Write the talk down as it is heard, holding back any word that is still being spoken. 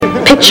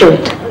Picture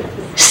it.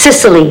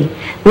 Sicily,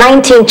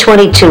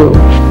 1922. On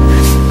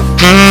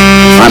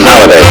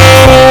holiday,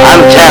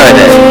 on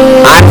Saturday,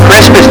 on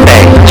Christmas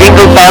Day,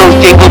 jingle bells,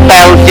 jingle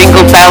bells,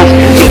 jingle bells.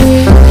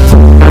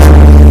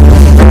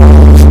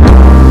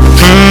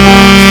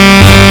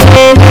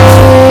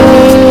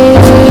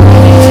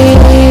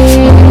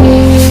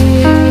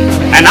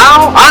 And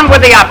now, on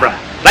with the opera.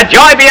 Let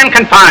joy be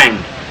unconfined.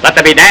 Let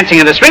there be dancing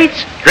in the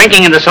streets,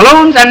 drinking in the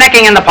saloons, and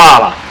necking in the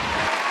parlor.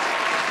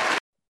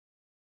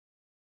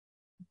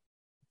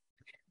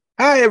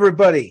 Hi,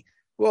 everybody.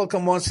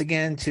 Welcome once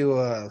again to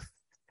a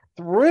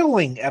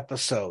thrilling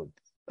episode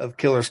of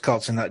Killers,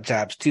 Cults, and Nut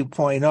Jobs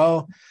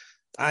 2.0.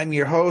 I'm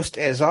your host,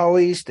 as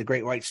always, the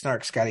Great White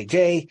Snark, Scotty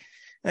J.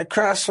 And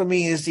across from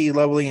me is the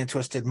lovely and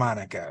twisted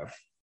Monica.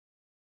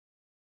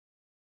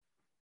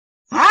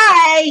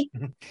 Hi.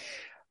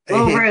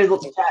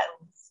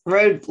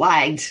 Road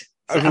flagged.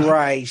 So.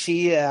 Right.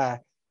 She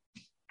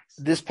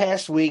this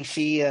past week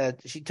she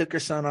took her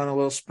son on a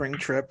little spring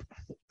trip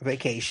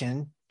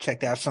vacation.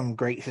 Checked out some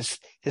great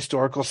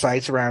historical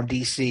sites around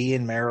DC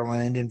and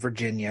Maryland and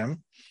Virginia.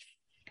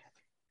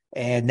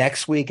 And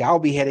next week I'll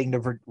be heading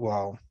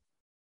to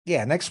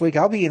next week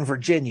I'll be in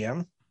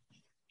Virginia,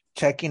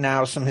 checking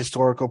out some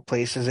historical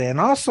places and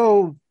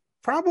also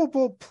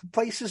probable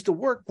places to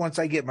work once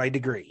I get my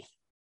degree.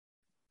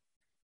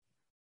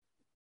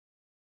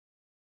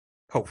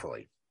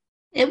 Hopefully.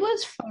 It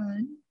was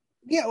fun.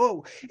 Yeah,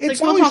 well,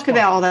 we'll talk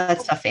about all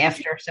that stuff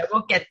after, so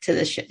we'll get to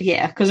the shit.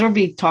 Yeah, because we'll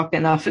be talking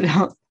enough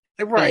about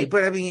right.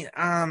 But I mean,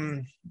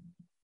 I'm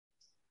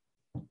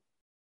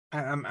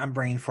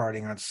brain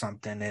farting on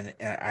something,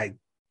 and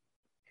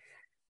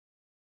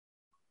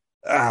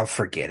I'll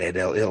forget it.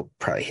 It'll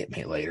probably hit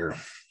me later.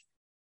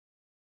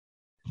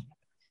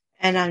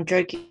 And I'm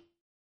drinking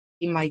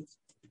my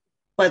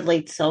Bud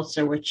Light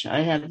seltzer, which I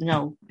have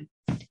no.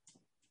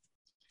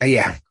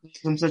 Yeah,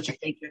 I'm such a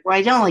big. Well,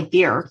 I don't like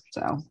beer,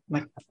 so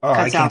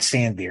I can't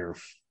stand beer.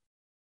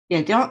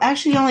 Yeah,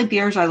 the only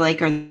beers I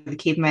like are the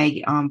Cape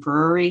May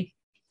Brewery.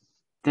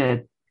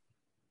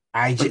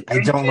 I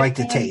don't like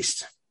the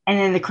taste, and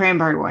then the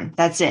cranberry one.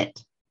 That's it.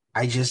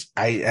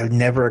 I've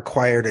never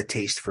acquired a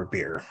taste for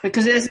beer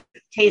because it doesn't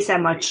taste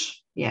that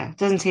much. Yeah, it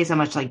doesn't taste that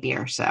much like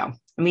beer. So I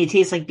mean, it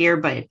tastes like beer,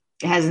 but it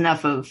has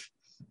enough of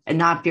a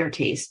not beer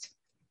taste.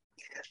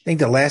 I think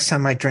the last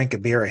time I drank a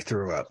beer, I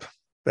threw up.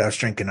 But I was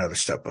drinking other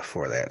stuff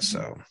before that,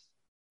 so.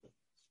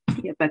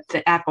 Yeah, but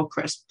the apple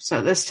crisp.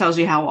 So this tells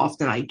you how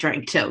often I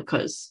drink too,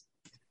 because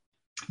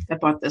I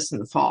bought this in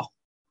the fall.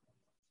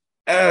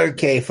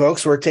 Okay,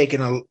 folks, we're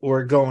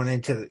going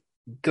into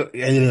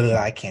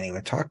I can't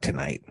even talk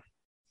tonight.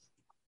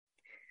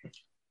 This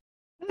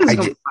is going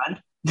to be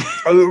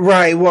fun.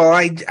 Right. Well,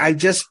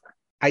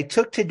 I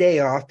took today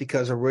off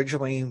because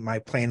originally my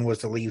plan was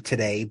to leave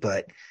today,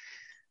 but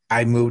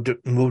I moved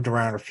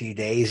around a few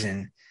days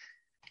and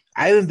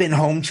I haven't been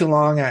home too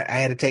long. I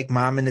had to take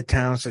Mom into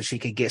town so she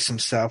could get some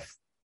stuff,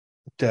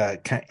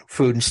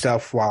 food and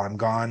stuff while I'm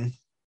gone.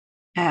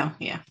 Oh,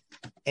 yeah.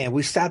 And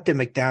we stopped at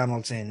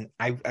McDonald's, and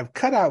I've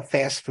cut out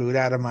fast food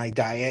out of my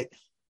diet.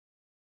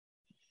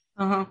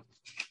 Uh-huh.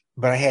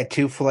 But I had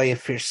 2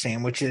 filet-of-fish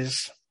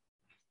sandwiches.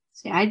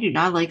 See, I do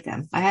not like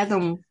them. I had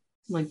them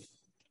like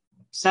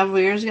several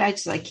years ago. I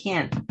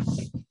can't.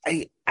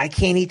 I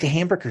can't eat the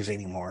hamburgers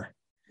anymore.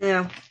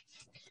 Yeah.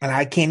 And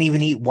I can't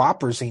even eat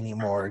Whoppers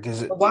anymore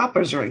because the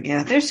Whoppers are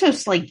they're so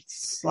like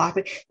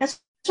sloppy. That's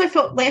what I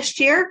felt last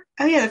year.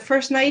 Oh yeah, the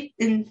first night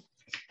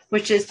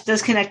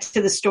does connect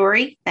to the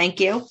story.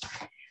 Thank you.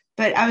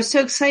 But I was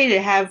so excited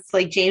to have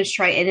like James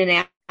try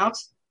In-N-Out,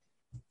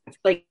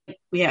 like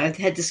we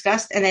had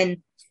discussed, and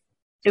then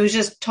it was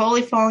just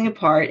totally falling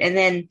apart. And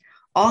then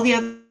all the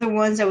other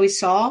ones that we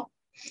saw,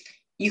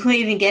 you couldn't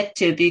even get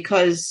to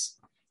because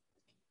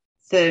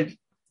the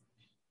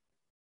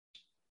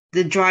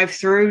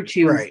drive-through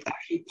to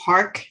actually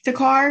park the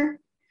car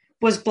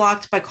was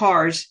blocked by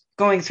cars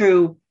going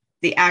through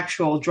the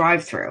actual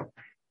drive-through.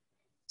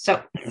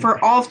 So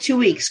for all of 2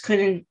 weeks,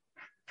 couldn't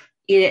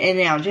eat it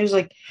In-N-Out. It was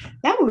like,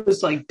 that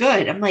was like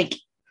good. I'm like,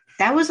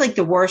 that was like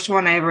the worst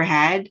one I ever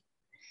had.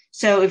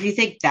 So if you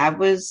think that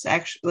was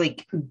actually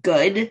like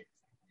good,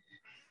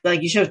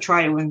 like you should have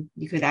tried it when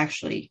you could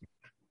actually.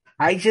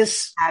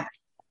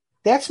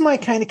 That's my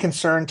kind of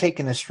concern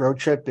taking this road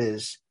trip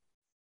is,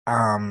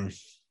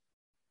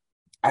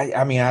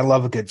 I mean, I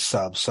love a good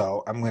sub,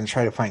 so I'm going to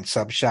try to find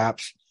sub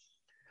shops.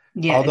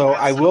 Yeah, although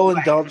I will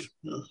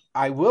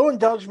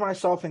indulge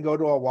myself and go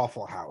to a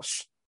Waffle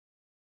House.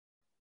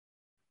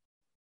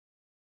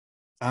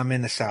 I'm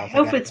in the South. I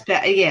hope it's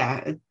bad.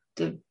 Yeah.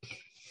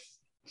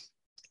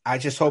 I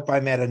just hope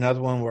I'm at another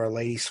one where a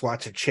lady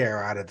swats a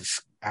chair out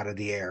of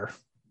the air.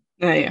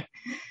 Oh yeah.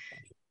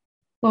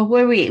 Well,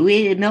 where we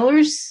ate at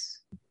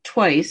Miller's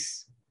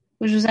twice,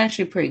 which was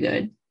actually pretty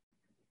good.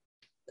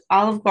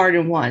 Olive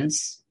Garden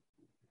once.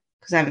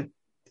 Because I haven't,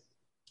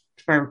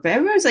 but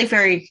everyone's like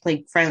very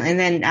like friendly. And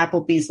then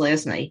Applebee's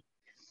last night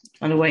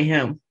on the way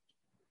home.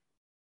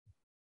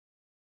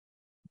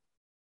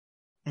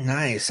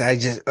 Nice. Like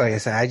I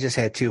said, I just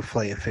had 2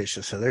 filet-of-fish,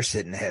 so they're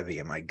sitting heavy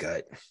in my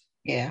gut.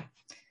 Yeah.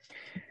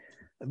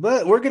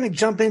 But we're going to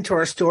jump into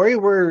our story.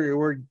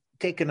 We're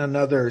taking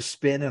another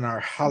spin in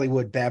our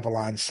Hollywood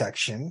Babylon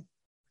section.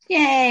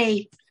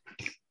 Yay!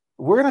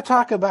 We're going to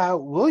talk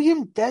about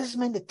William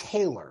Desmond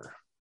Taylor,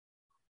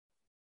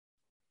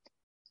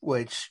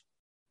 which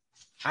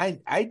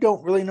I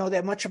don't really know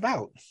that much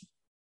about.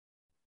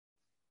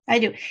 I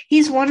do.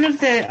 He's one of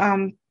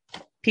the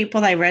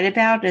people I read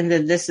about in the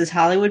This Is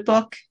Hollywood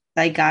book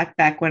that I got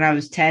back when I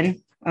was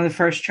 10 on the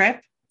first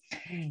trip.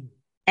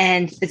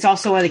 And it's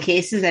also one of the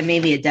cases that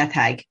made me a death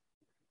hag.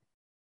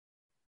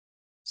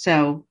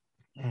 So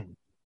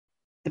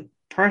the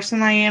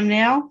person I am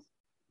now,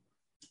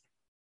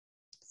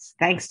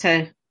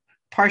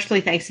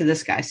 partially thanks to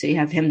this guy. So you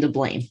have him to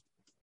blame.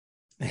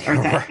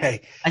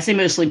 Right. I say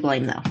mostly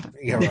blame, though.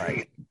 Yeah,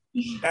 right.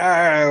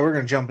 We're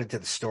going to jump into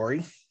the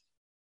story.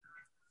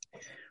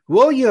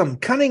 William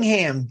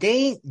Cunningham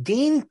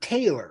Dean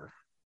Taylor.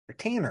 Or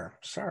Tanner.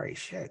 Sorry,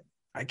 shit.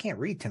 I can't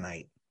read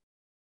tonight.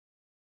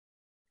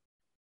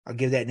 I'll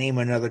give that name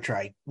another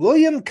try.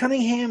 William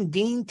Cunningham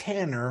Dean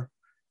Tanner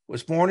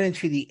was born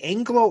into the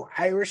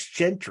Anglo-Irish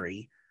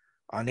gentry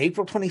on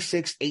April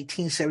 26,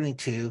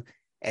 1872,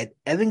 at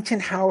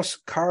Evington House,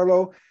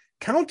 Carlow,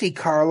 County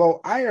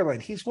Carlow,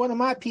 Ireland. He's one of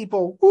my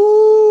people.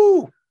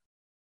 Woo!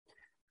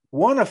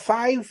 One of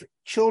 5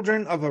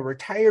 children of a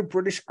retired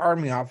British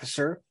Army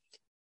officer,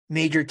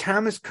 Major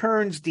Thomas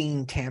Kearns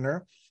Dean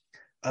Tanner,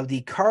 of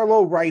the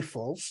Carlow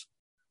Rifles,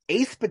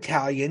 8th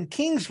Battalion,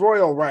 King's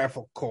Royal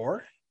Rifle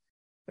Corps.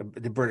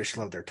 The British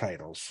love their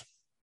titles.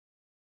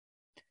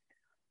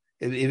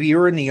 If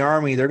you're in the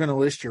Army, they're going to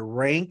list your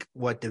rank,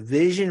 what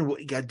division.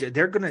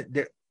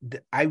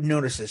 I've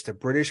noticed this. The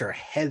British are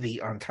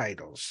heavy on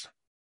titles.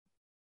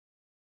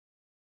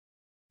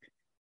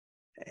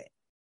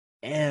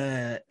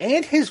 And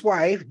his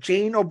wife,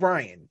 Jane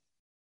O'Brien.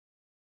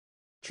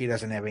 She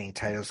doesn't have any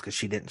titles because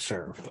she didn't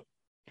serve.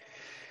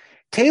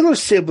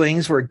 Taylor's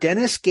siblings were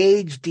Dennis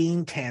Gage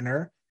Dean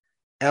Tanner,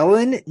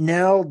 Ellen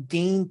Nell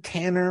Dean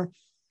Tanner,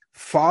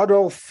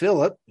 Fodel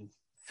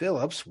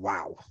Phillips,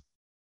 wow.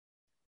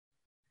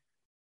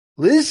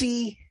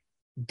 Lizzie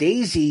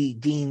Daisy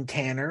Dean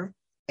Tanner,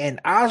 and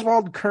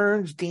Oswald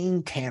Kearns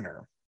Dean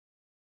Tanner.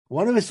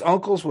 One of his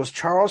uncles was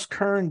Charles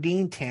Kern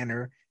Dean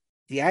Tanner,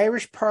 the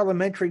Irish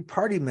Parliamentary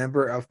Party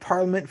member of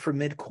Parliament for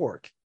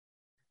Mid-Cork.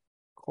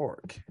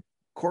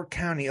 Cork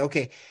County.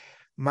 Okay,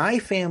 my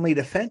family,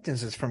 the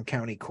Fentons, is from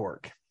County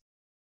Cork.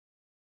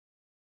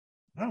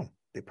 Oh,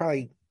 they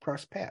probably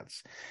crossed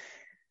paths.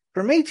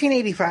 From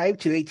 1885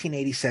 to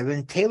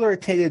 1887, Taylor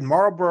attended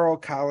Marlborough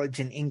College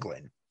in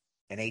England.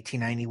 In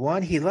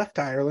 1891, he left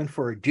Ireland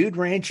for a dude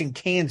ranch in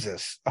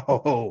Kansas.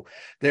 Oh,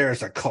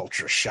 there's a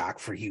culture shock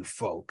for you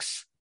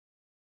folks.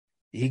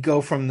 You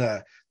go from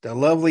the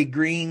lovely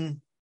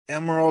green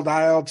Emerald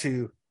Isle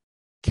to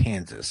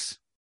Kansas.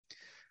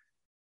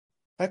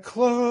 I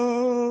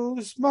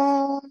close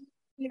my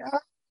eyes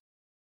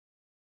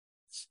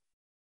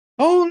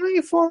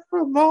only for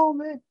a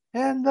moment,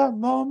 and the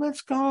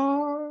moment's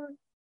gone.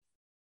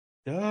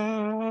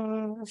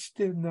 Dust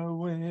in the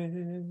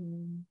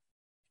wind.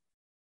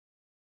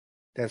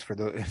 That's for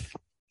the.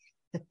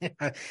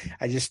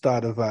 I just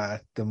thought of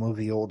the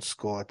movie Old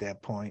School at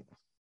that point.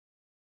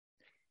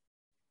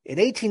 In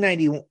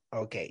 1891,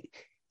 okay,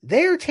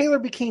 there Taylor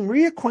became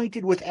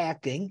reacquainted with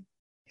acting,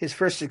 his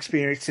first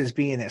experiences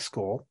being at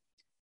school,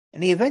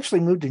 and he eventually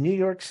moved to New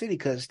York City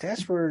because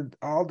that's where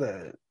all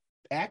the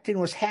acting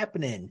was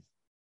happening.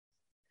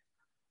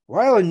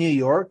 While in New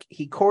York,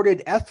 he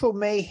courted Ethel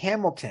May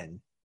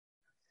Hamilton,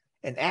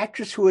 an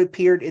actress who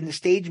appeared in the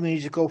stage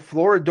musical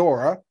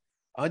Florodora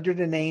under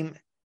the name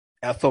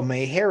Ethel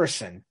May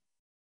Harrison.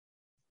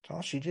 So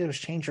all she did was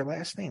change her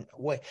last name.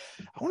 Wait,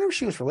 I wonder if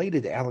she was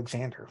related to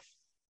Alexander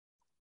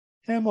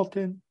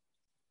Hamilton.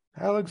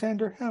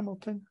 Alexander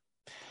Hamilton.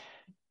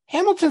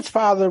 Hamilton's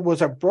father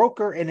was a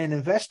broker and an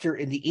investor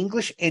in the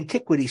English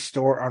antiquities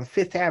store on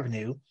Fifth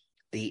Avenue,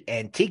 the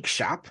Antique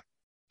Shop,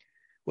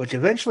 which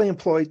eventually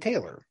employed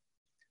Taylor.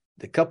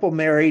 The couple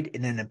married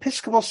in an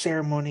Episcopal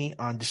ceremony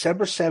on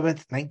December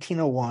 7th,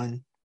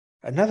 1901,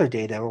 another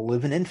day that will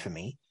live in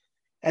infamy,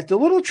 at the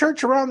little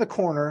church around the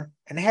corner,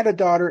 and had a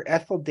daughter,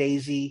 Ethel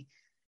Daisy.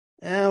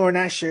 We're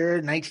not sure,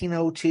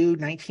 1902,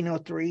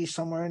 1903,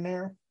 somewhere in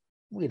there.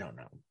 We don't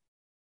know.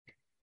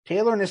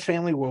 Taylor and his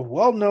family were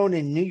well known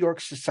in New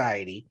York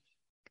society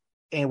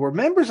and were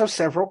members of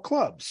several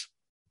clubs.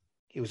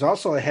 He was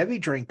also a heavy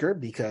drinker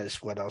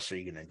because what else are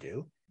you going to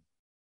do?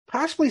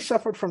 Possibly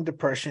suffered from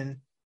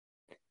depression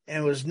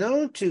and was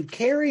known to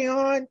carry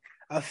on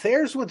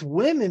affairs with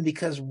women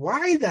because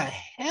why the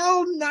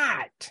hell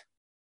not?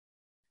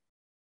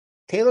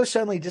 Taylor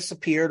suddenly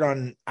disappeared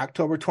on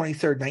October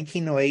 23rd,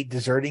 1908,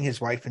 deserting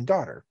his wife and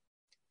daughter.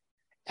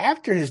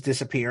 After his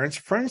disappearance,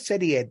 friends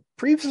said he had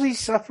previously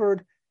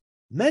suffered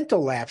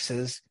mental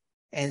lapses,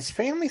 and his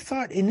family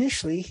thought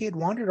initially he had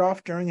wandered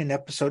off during an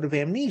episode of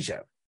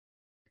amnesia.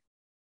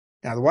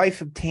 Now, the wife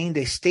obtained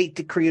a state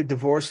decree of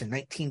divorce in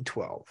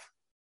 1912.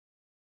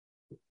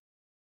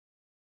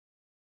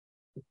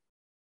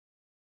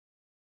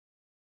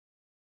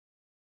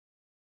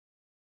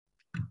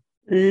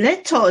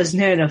 Little is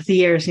known of the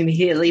years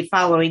immediately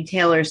following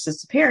Taylor's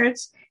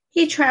disappearance.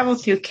 He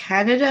traveled through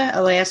Canada,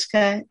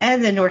 Alaska,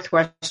 and the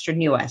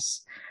northwestern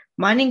U.S.,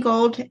 mining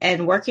gold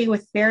and working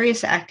with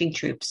various acting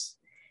troupes.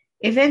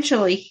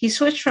 Eventually, he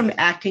switched from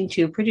acting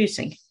to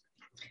producing.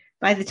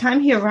 By the time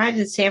he arrived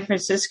in San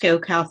Francisco,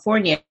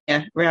 California,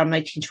 around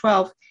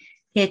 1912,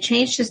 he had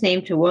changed his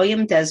name to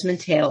William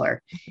Desmond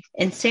Taylor.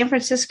 In San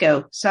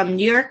Francisco, some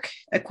New York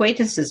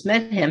acquaintances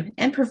met him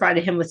and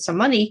provided him with some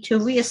money to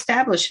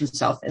reestablish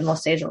himself in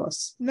Los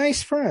Angeles.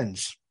 Nice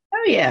friends.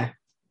 Oh, yeah.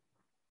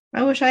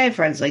 I wish I had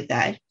friends like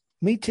that.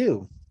 Me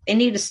too. They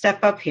need to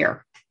step up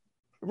here.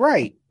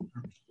 Right.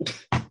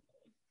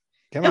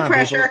 No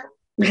pressure.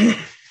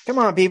 Come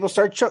on, people.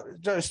 Start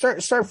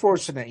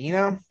forcing it, you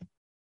know?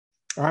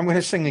 Or I'm going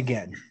to sing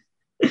again.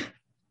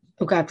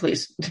 Oh, God,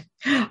 please.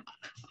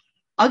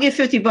 I'll give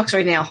 $50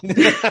 right now.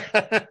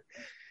 It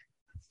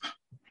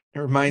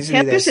reminds me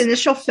of Taylor's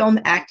initial film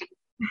acting.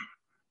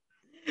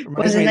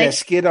 Reminds me of that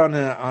skit on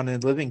a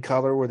Living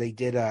Color where they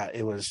did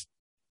it was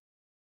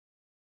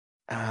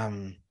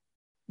Jim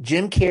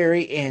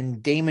Carrey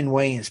and Damon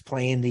Wayans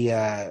playing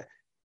the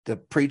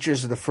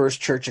preachers of the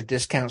First Church of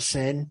Discount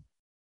Sin,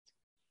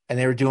 and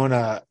they were doing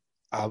a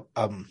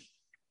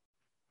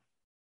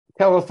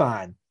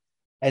telethon,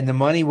 and the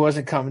money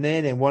wasn't coming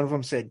in, and one of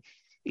them said,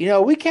 "You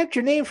know, we kept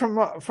your name from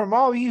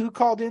all of you who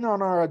called in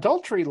on our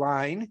adultery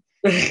line,"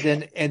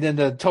 and then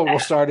the total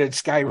started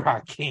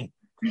skyrocketing.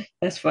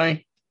 That's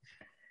funny.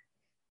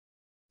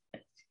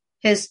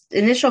 His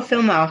initial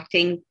film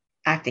acting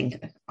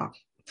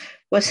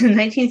was in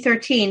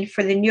 1913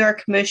 for the New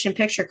York Motion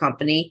Picture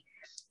Company,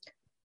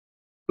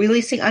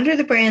 releasing under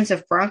the brands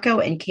of Bronco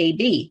and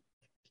KB.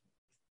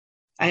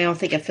 I don't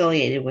think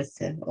affiliated with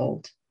the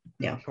old.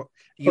 Yeah,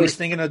 you was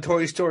thinking of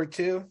Toy Story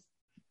 2?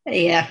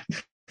 Yeah.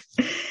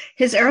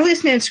 His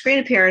earliest known screen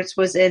appearance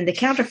was in The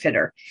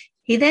Counterfeiter.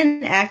 He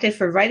then acted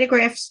for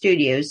Vitagraph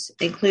Studios,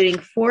 including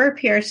 4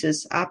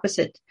 appearances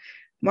opposite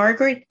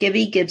Margaret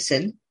Gibby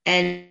Gibson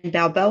and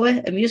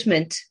Balboa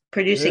Amusement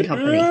Producing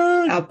Company.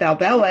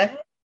 Balboa.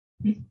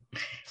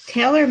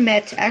 Taylor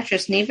met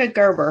actress Neva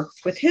Gerber,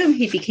 with whom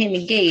he became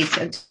engaged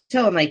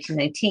until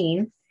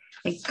 1919.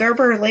 And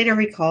Gerber later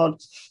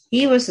recalled,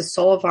 "He was the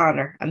soul of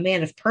honor, a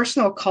man of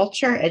personal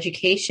culture,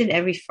 education,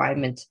 and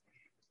refinement.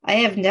 I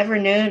have never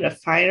known a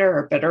finer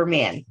or better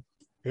man."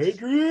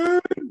 Adrian!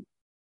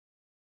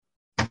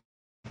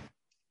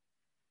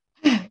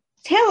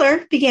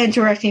 Taylor began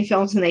directing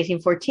films in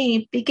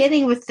 1914,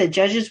 beginning with The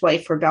Judge's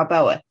Wife for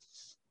Balboa.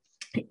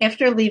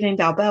 After leaving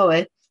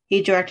Balboa,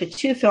 he directed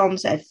 2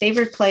 films at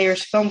Favored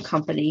Players Film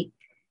Company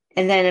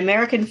and then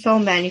American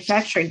Film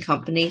Manufacturing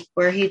Company,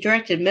 where he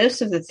directed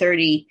most of the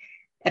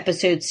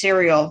 30-episode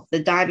serial The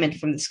Diamond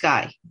from the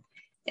Sky.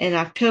 In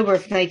October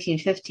of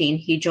 1915,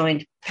 he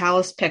joined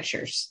Palace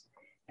Pictures.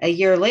 A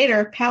year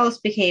later, Palace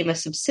became a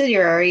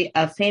subsidiary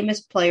of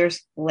Famous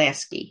Players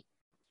Lasky.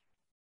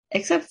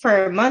 Except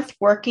for a month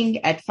working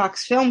at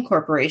Fox Film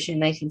Corporation in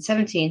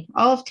 1917,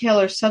 all of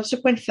Taylor's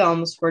subsequent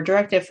films were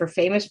directed for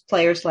Famous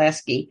Players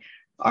Lasky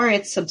or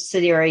its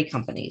subsidiary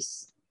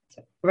companies.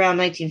 Around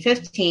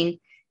 1915,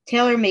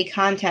 Taylor made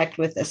contact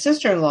with a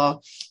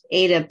sister-in-law,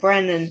 Ada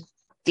Brennan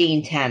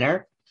Dean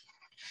Tanner,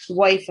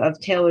 wife of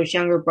Taylor's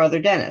younger brother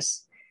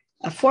Dennis,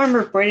 a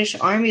former British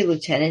Army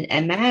lieutenant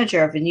and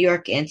manager of a New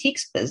York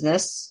antiques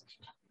business.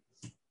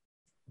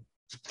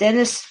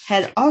 Dennis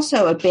had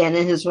also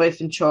abandoned his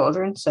wife and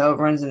children, so it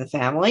runs in the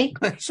family.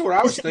 That's what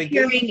I was thinking.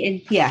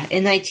 In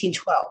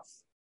 1912.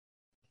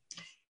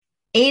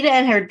 Ada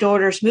and her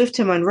daughters moved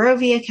to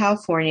Monrovia,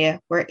 California,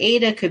 where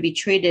Ada could be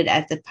treated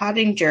at the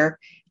Pottinger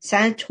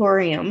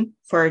Sanatorium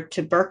for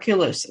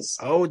tuberculosis.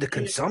 Oh, the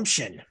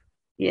consumption.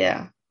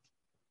 Yeah.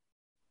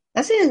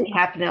 That seems to be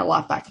happening a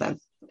lot back then.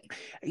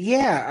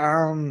 Yeah.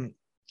 I'm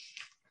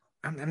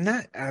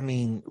not, I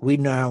mean, we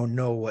now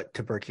know what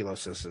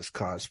tuberculosis is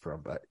caused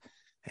from, but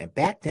and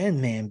back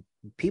then, man,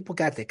 people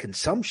got the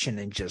consumption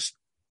and just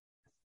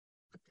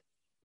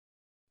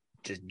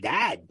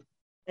died.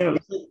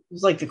 It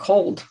was like the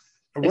cold.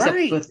 Except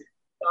Right. with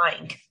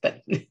dying.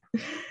 But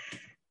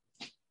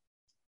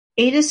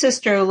Ada's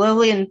sister,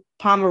 Lillian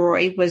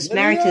Pomeroy, was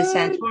married to the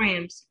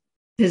sanatorium's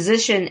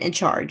physician in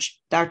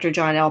charge, Dr.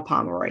 John L.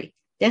 Pomeroy.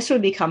 This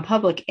would become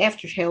public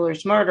after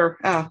Taylor's murder.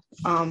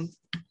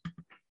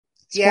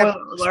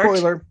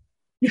 Spoiler.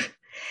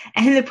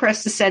 And the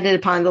press descended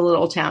upon the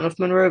little town of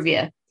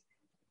Monrovia.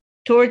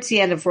 Towards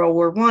the end of World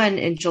War I,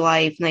 in July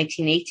of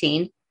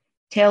 1918,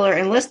 Taylor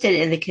enlisted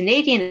in the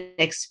Canadian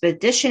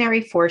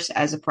Expeditionary Force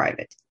as a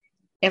private.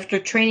 After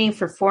training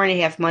for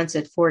 4.5 months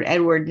at Fort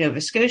Edward,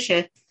 Nova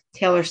Scotia,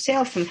 Taylor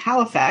sailed from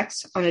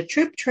Halifax on a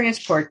troop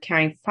transport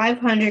carrying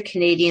 500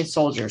 Canadian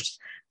soldiers.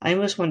 I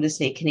almost wanted to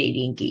say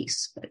Canadian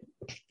geese, but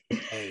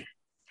Hey,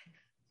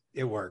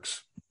 it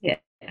works. Yeah.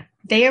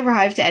 They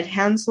arrived at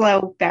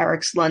Hounslow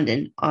Barracks,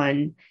 London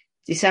on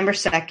December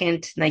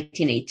 2nd,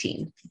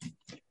 1918.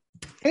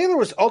 Taylor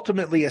was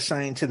ultimately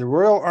assigned to the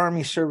Royal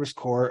Army Service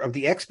Corps of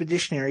the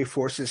Expeditionary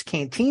Forces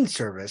Canteen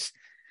Service,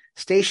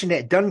 stationed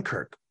at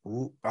Dunkirk.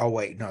 Oh,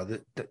 wait, no,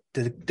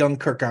 the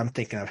Dunkirk I'm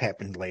thinking of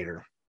happened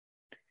later.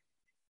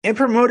 And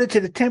promoted to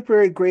the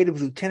temporary grade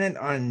of lieutenant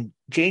on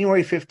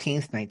January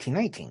 15th,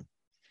 1919.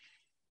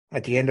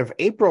 At the end of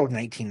April of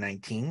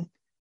 1919,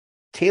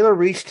 Taylor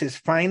reached his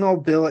final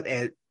billet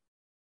at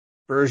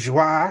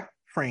Bourgeois,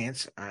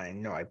 France. I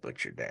know I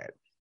butchered that.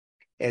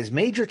 As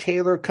Major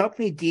Taylor,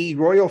 Company D,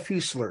 Royal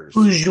Fusiliers.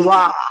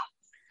 Bourgeois.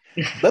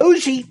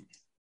 Bougie.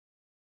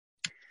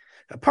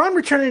 Upon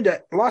returning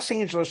to Los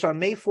Angeles on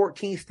May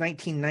 14th,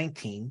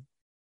 1919,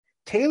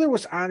 Taylor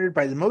was honored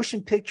by the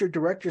Motion Picture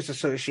Directors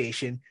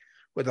Association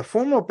with a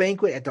formal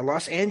banquet at the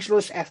Los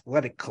Angeles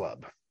Athletic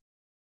Club.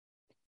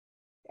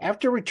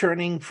 After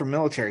returning from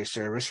military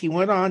service, he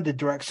went on to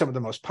direct some of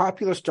the most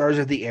popular stars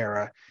of the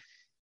era,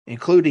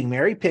 including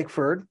Mary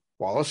Pickford,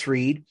 Wallace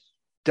Reed,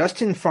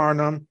 Dustin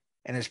Farnham,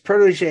 and his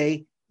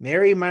protege,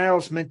 Mary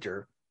Miles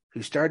Minter,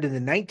 who starred in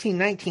the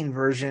 1919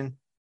 version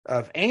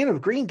of Anne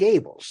of Green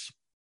Gables.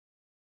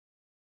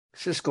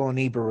 Siskel and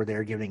Ebert were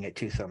there giving it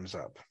 2 thumbs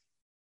up.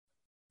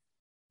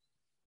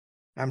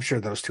 I'm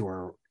sure those two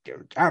were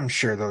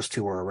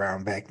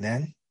around back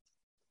then.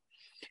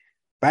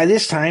 By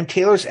this time,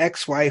 Taylor's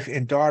ex-wife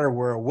and daughter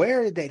were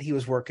aware that he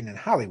was working in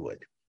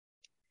Hollywood.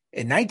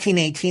 In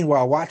 1918,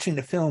 while watching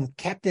the film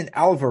Captain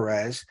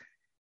Alvarez,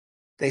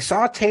 they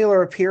saw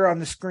Taylor appear on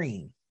the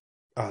screen.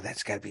 Oh,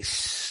 that's got to be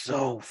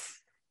so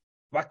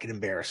fucking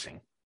embarrassing.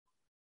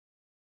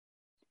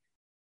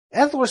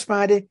 Ethel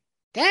responded,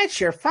 "That's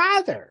your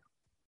father."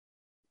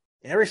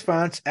 In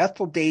response,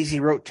 Ethel Daisy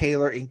wrote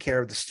Taylor in care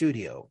of the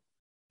studio.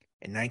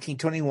 In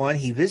 1921,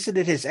 he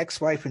visited his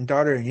ex-wife and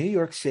daughter in New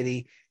York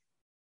City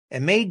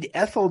and made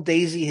Ethel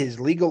Daisy his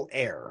legal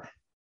heir.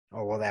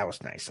 Oh, well, that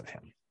was nice of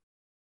him.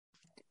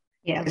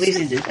 Yeah, at least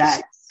he did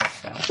that.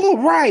 So. Well,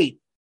 right.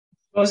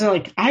 It wasn't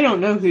like, I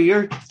don't know who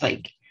you're,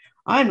 like,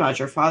 I'm not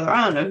your father.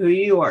 I don't know who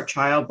you are,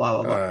 child,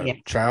 blah, blah, blah. Yeah.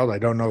 Child, I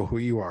don't know who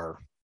you are.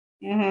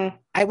 Mm-hmm.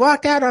 I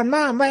walked out on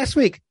Mom last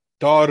week.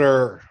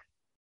 Daughter.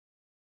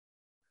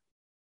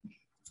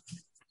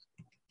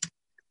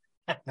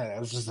 That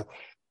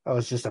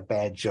was just a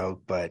bad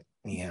joke, but,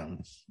 you know.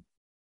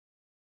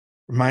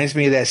 Reminds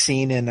me of that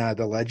scene in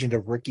The Legend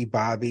of Ricky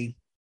Bobby,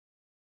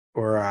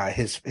 where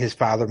his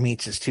father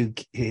meets his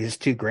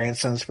two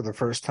grandsons for the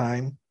first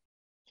time.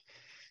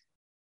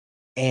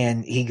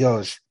 And he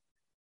goes,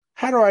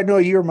 "How do I know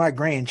you're my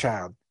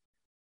grandchild?"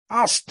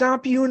 "I'll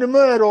stomp you in the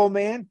mud, old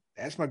man."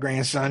 That's my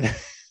grandson.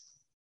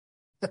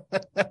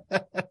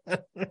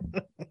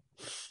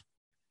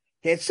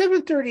 At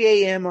 7:30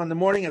 a.m. on the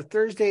morning of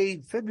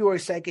Thursday, February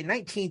 2nd,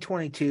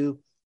 1922,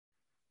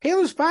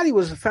 Taylor's body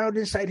was found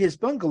inside his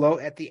bungalow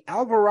at the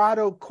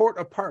Alvarado Court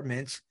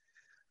Apartments,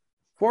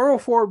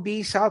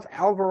 404B South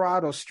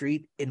Alvarado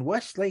Street in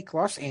Westlake,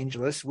 Los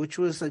Angeles, which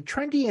was a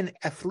trendy and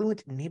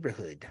affluent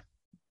neighborhood.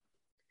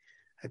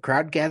 A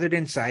crowd gathered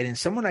inside, and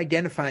someone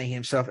identifying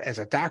himself as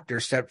a doctor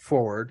stepped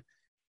forward,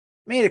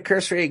 made a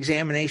cursory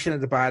examination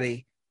of the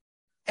body,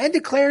 and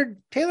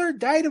declared Taylor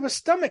died of a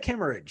stomach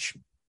hemorrhage.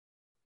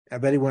 I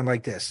bet he went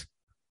like this.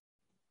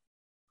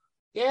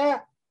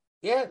 Yeah,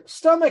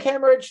 stomach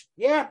hemorrhage,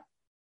 yeah.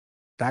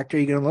 Doctor,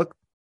 you gonna look?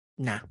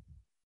 Nah,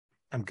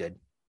 I'm good.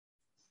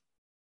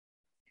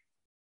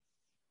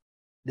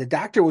 The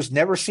doctor was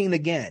never seen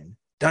again.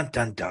 Dun,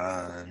 dun,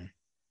 dun.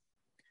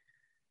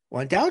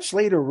 When doubts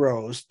later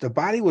rose, the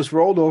body was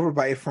rolled over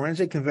by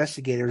forensic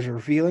investigators,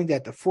 revealing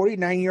that the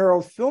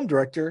 49-year-old film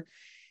director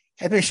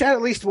had been shot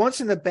at least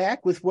once in the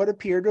back with what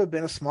appeared to have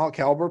been a small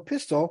caliber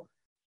pistol,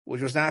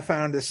 which was not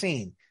found at the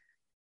scene.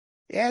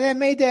 Yeah, that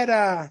made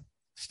that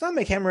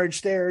stomach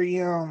hemorrhage there,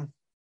 you know,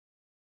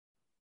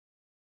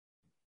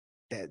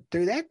 that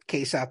threw that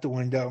case out the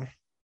window.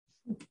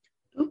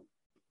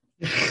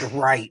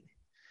 Right.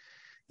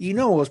 You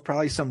know, it was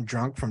probably some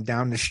drunk from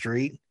down the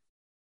street.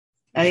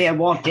 Oh, yeah,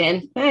 walked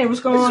in. Hey,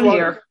 what's going on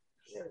here?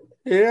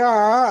 Yeah,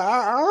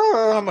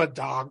 I'm a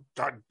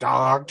doctor.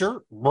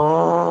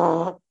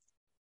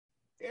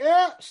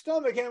 Yeah,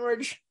 stomach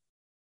hemorrhage.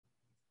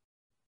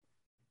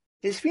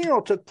 His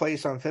funeral took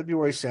place on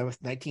February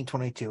 7th,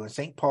 1922 in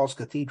St. Paul's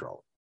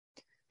Cathedral.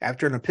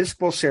 After an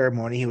Episcopal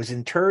ceremony, he was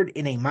interred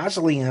in a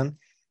mausoleum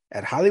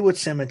at Hollywood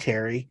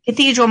Cemetery.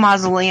 Cathedral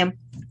Mausoleum.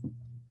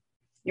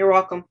 You're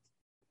welcome.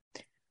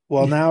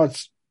 Well, now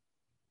it's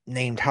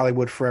named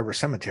Hollywood Forever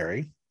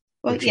Cemetery.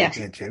 Well, yeah.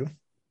 Into.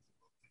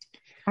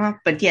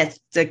 But yes,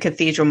 the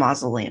Cathedral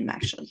Mausoleum,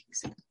 actually.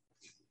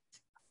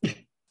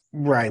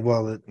 Right,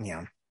 well,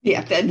 yeah.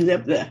 Yeah,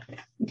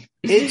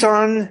 it's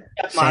on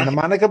Santa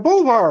Monica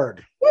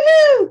Boulevard.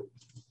 Woohoo!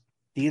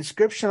 The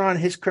inscription on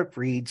his crypt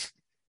reads,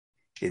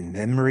 "In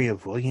memory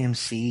of William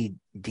C.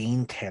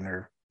 Dean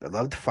Tanner,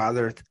 beloved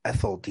father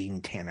Ethel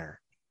Dean Tanner,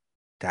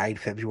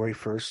 died February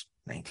 1st,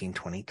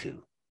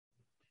 1922.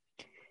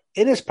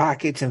 In his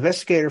pockets,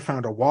 investigator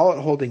found a wallet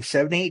holding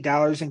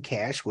 $78 in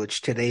cash,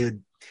 which today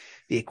would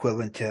be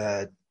equivalent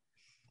to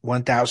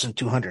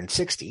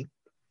 $1,260.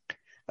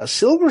 A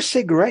silver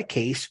cigarette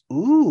case.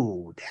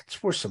 Ooh,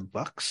 that's worth some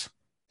bucks.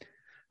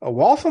 A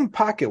Waltham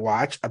pocket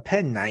watch, a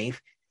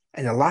penknife,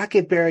 and a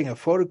locket bearing a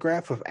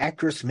photograph of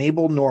actress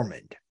Mabel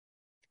Normand.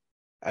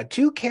 A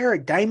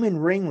 2-carat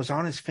diamond ring was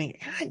on his finger.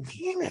 God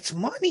damn, that's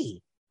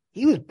money.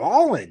 He was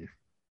balling.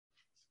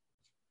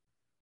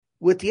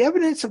 With the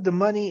evidence of the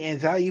money and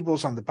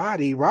valuables on the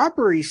body,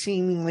 robbery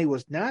seemingly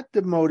was not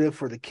the motive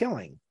for the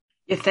killing.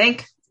 You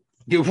think?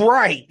 You're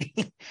right.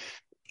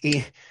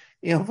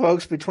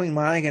 Folks, between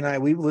Mike and I,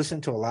 we've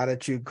listened to a lot of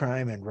true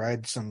crime and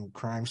read some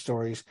crime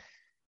stories.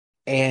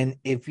 And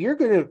if you're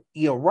going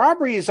to,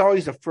 robbery is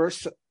always the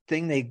first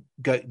thing they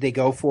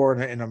go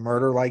for in a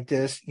murder like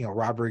this,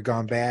 robbery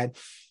gone bad.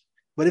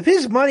 But if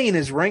his money and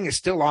his ring is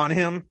still on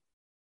him,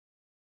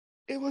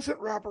 it wasn't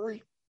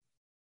robbery.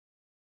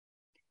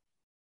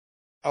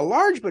 A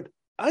large but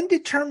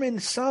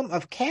undetermined sum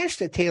of cash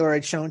that Taylor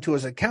had shown to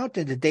his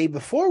accountant the day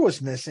before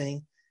was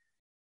missing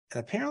and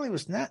apparently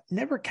was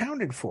never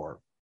accounted for.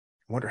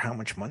 I wonder how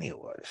much money it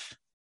was.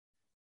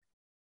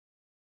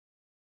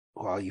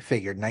 Well, you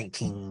figured late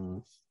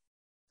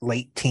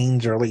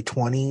teens, early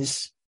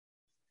 20s.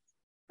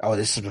 Oh,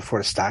 this is before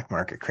the stock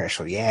market crash.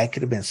 So yeah, it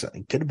could have been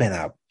something. It could have been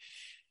a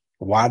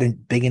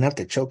wad big enough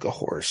to choke a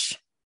horse.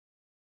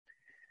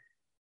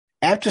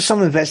 After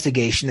some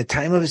investigation, the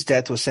time of his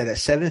death was set at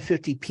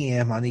 7:50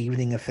 p.m. on the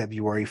evening of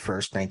February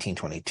 1st,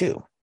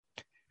 1922.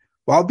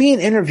 While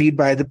being interviewed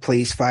by the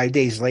police 5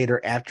 days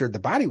later after the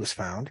body was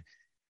found,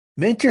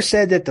 Minter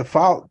said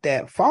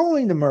that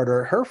following the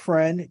murder, her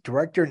friend,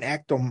 director and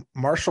actor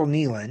Marshall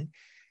Nealon,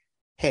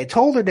 had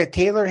told her that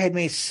Taylor had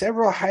made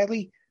several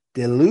highly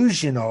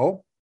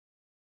delusional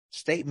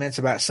statements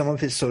about some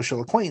of his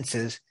social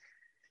acquaintances,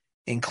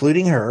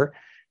 including her,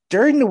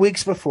 during the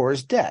weeks before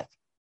his death.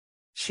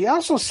 She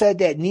also said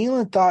that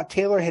Nealon thought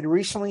Taylor had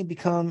recently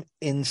become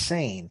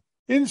insane.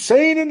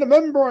 Insane in the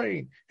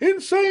membrane!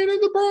 Insane in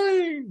the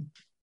brain!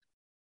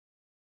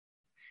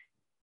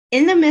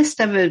 In the midst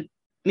of a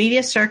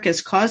media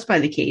circus caused by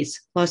the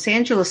case, Los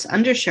Angeles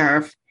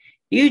Undersheriff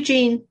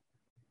Eugene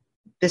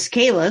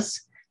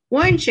Biscalis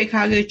warned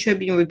Chicago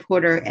Tribune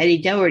reporter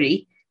Eddie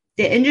Doherty,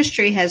 "The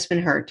industry has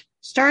been hurt.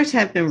 Stars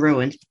have been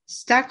ruined.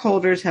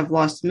 Stockholders have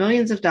lost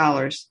millions of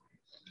dollars.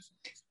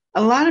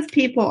 A lot of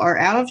people are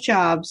out of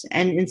jobs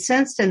and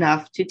incensed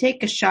enough to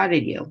take a shot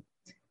at you."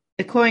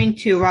 According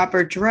to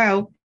Robert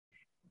Giroux,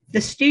 the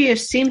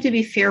studios seemed to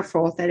be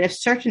fearful that if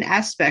certain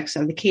aspects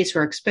of the case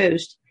were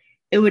exposed,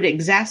 it would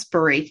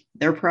exacerbate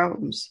their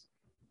problems.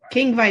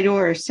 King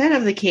Vidor said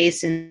of the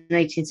case in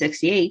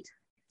 1968,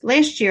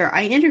 "Last year,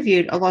 I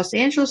interviewed a Los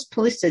Angeles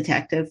police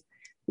detective,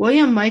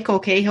 William Michael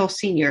Cahill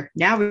Sr.,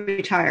 now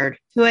retired,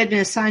 who had been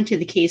assigned to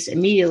the case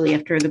immediately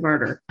after the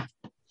murder.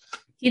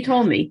 He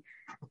told me,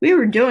 we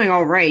were doing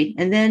all right,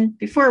 and then,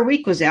 before a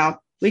week was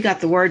out, we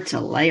got the word to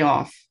lay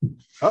off."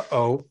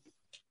 Uh-oh.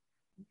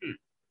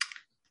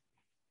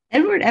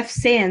 Edward F.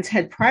 Sands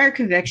had prior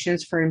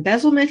convictions for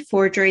embezzlement,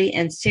 forgery,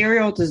 and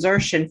serial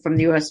desertion from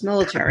the U.S.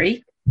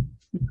 military.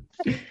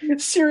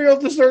 Serial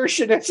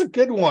desertion, that's a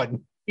good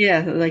one.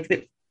 Yeah,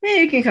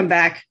 you can come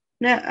back.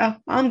 No,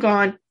 I'm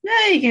gone. No,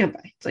 you can come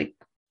back. It's like,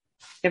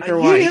 after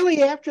a while.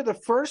 Usually after the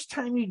first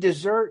time you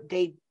desert,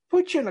 they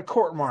put you in a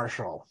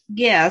court-martial.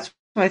 Yeah, that's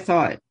what I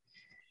thought.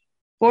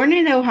 Born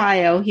in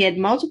Ohio, he had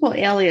multiple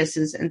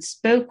aliases and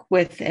spoke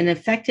with an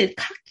affected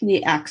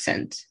Cockney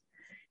accent.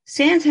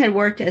 Sands had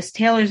worked as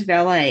Taylor's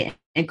valet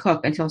and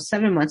cook until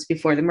 7 months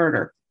before the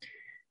murder.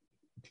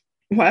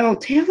 While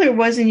Taylor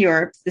was in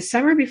Europe the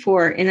summer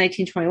before, in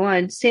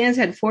 1921, Sands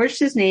had forged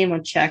his name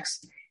on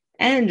checks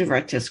and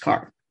wrecked his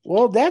car.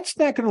 Well, that's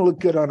not going to look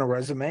good on a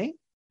resume.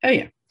 Oh,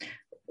 yeah.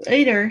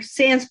 Later,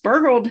 Sands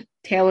burgled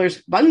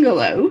Taylor's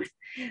bungalow,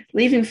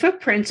 leaving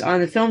footprints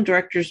on the film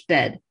director's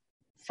bed.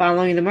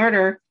 Following the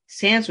murder,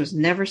 Sands was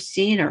never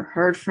seen or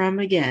heard from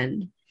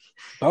again.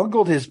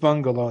 Bungled his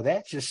bungalow.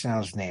 That just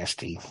sounds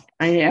nasty.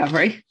 I know,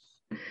 right?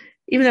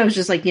 Even though it's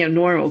just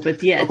normal,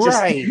 but yeah.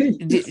 Right.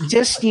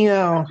 Just,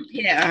 Yeah,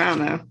 I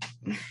don't know.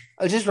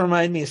 It just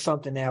reminded me of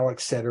something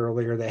Alex said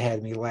earlier that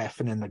had me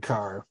laughing in the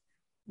car.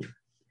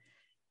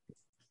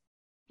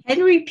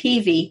 Henry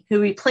Peavy,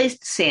 who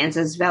replaced Sands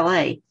as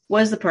valet,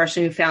 was the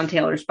person who found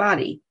Taylor's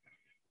body.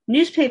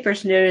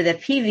 Newspapers noted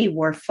that Peavy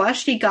wore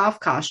flashy golf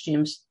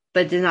costumes,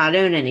 but did not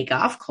own any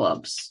golf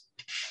clubs.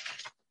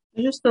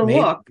 Just the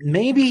look.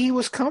 Maybe he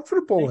was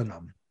comfortable in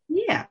them.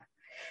 Yeah.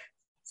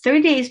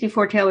 3 days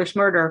before Taylor's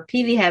murder,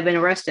 Peavy had been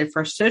arrested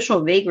for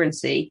social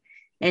vagrancy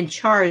and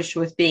charged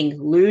with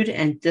being lewd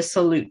and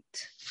dissolute.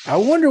 I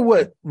wonder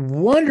what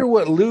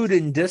lewd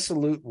and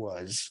dissolute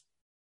was.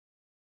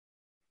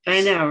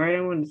 I know,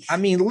 right? I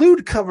mean,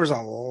 lewd covers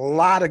a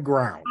lot of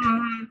ground.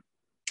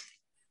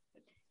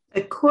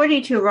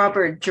 According to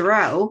Robert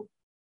Giroux,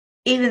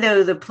 even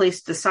though the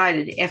police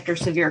decided after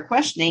severe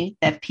questioning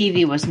that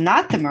Peavy was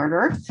not the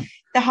murderer,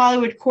 the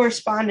Hollywood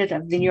correspondent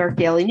of the New York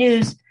Daily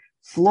News,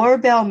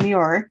 Florbell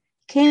Muir,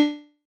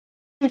 came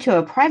to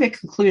a private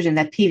conclusion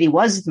that Peavy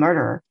was the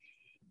murderer,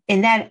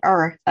 in that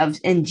era of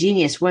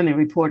ingenious women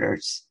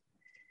reporters.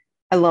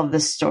 I love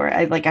this story.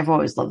 I've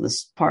always loved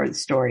this part of the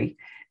story.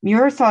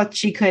 Muir thought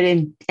she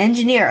could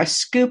engineer a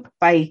scoop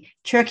by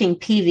tricking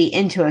Peavy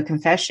into a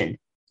confession.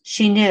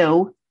 She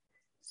knew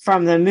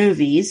from the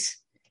movies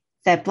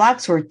that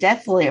blacks were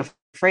deathly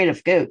afraid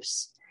of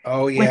ghosts.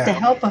 Oh, yeah. With the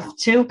help of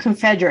two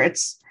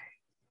Confederates,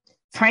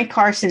 Frank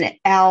Carson and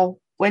Al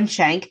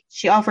Winshank,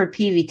 she offered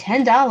Peavy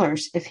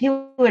 $10 if he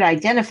would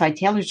identify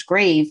Taylor's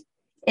grave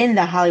in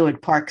the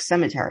Hollywood Park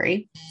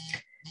Cemetery,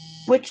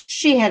 which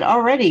she had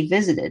already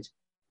visited.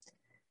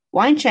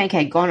 Winshank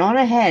had gone on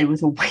ahead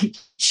with a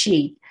white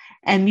sheet,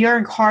 and Muir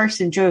and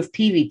Carson drove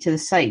Peavy to the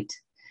site.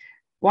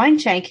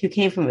 Winshank, who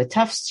came from a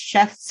tough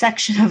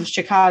section of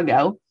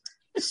Chicago,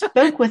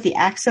 spoke with the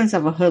accents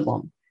of a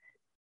hoodlum.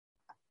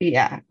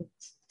 Yeah.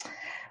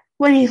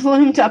 When he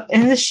loomed up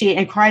in the sheet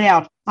and cried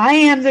out, "I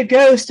am the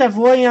ghost of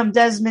William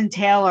Desmond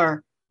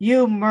Taylor.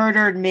 You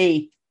murdered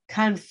me.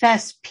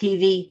 Confess,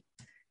 Peavy."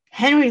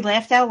 Henry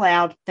laughed out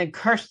loud, then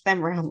cursed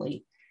them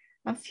roundly.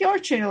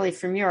 Unfortunately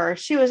for Muir,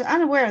 she was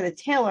unaware that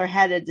Taylor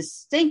had a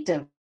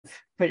distinctive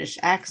British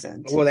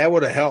accent. Well, that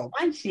would have helped.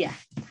 Yeah.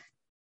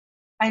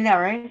 I know,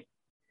 right?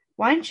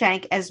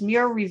 Winshank, as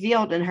Muir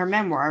revealed in her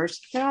memoirs,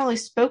 not only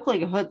spoke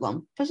like a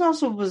hoodlum, but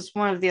also was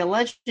one of the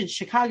alleged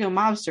Chicago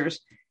mobsters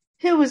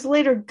who was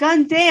later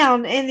gunned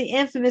down in the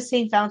infamous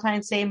St.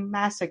 Valentine's Day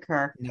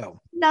massacre.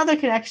 No. Another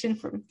connection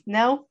from...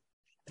 No?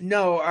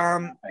 No,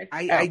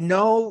 I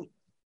know...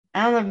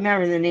 I don't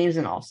remember the names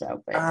and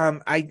also, but...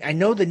 I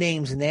know the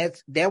names, and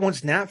that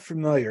one's not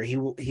familiar.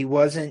 He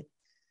wasn't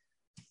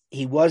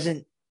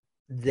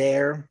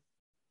there.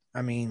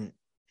 I mean...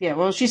 Yeah,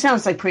 well, she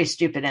sounds like pretty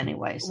stupid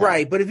anyway. So.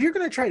 Right, but if you're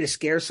going to try to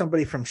scare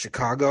somebody from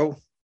Chicago,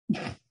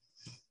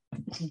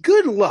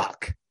 good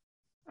luck.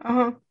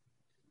 Uh-huh.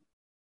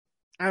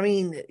 I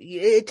mean,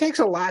 it takes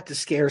a lot to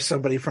scare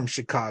somebody from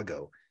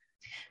Chicago.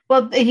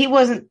 Well, Peavy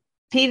wasn't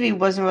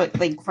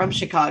like from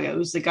Chicago. It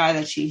was the guy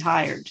that she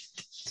hired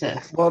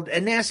to. Well,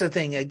 and that's the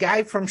thing. A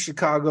guy from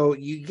Chicago,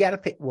 you got to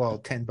pay. Well,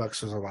 $10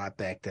 was a lot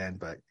back then,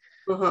 but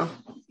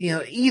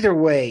either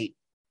way,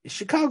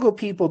 Chicago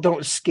people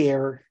don't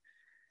scare.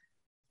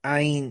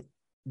 I mean,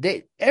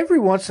 every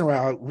once in a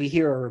while we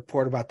hear a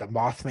report about the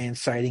Mothman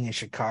sighting in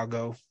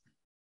Chicago,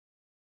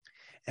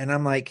 and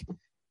I'm like,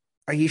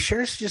 are you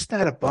sure it's just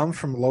not a bum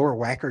from Lower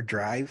Wacker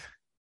Drive?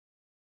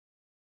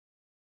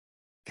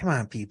 Come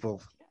on,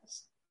 people.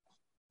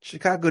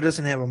 Chicago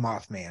doesn't have a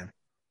Mothman.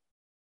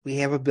 We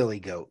have a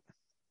billy goat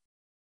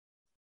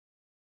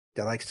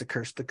that likes to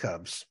curse the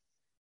Cubs.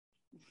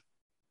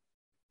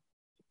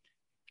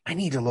 I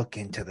need to look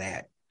into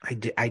that.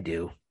 I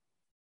do.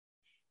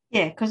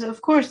 Yeah, because of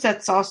course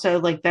that's also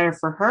like better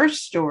for her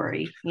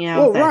story, you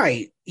know. Well,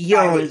 right,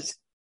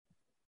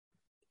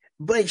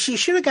 but she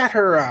should have got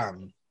her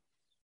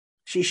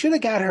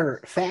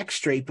facts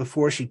straight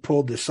before she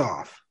pulled this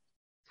off.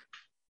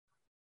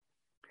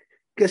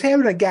 Because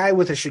having a guy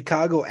with a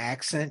Chicago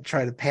accent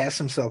try to pass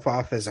himself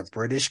off as a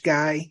British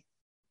guy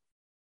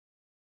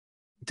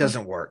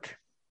doesn't work.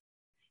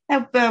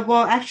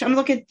 Well, actually, I'm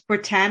looking at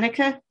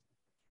Britannica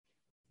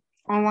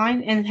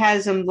online and it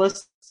has him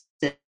listed.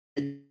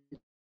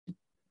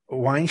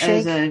 Wineshank?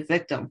 As a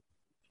victim.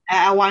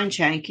 A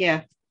Wineshank,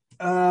 yeah.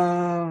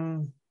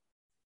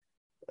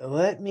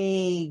 Let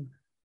me...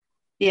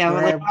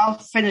 Yeah, I'll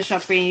finish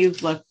up reading you.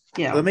 Look,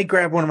 yeah. Let me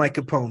grab one of my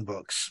Capone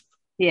books.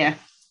 Yeah,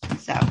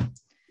 so...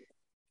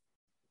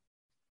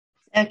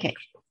 Okay.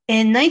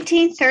 In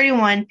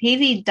 1931,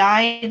 Peavy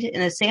died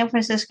in a San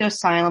Francisco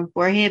asylum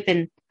where he had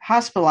been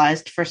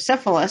hospitalized for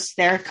syphilis.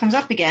 There it comes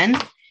up again,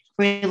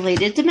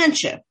 related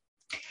dementia.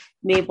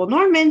 Mabel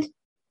Normand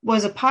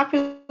was a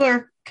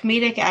popular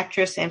comedic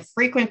actress and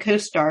frequent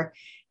co-star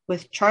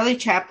with Charlie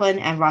Chaplin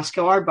and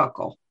Roscoe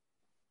Arbuckle,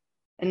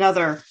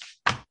 another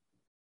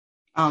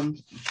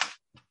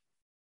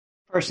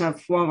person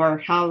of one of our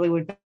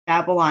Hollywood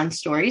Babylon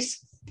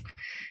stories.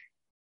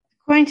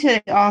 According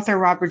to the author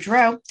Robert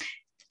Giroux,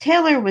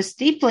 Taylor was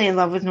deeply in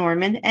love with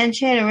Normand, and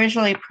she had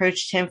originally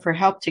approached him for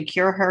help to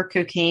cure her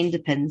cocaine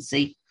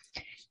dependency.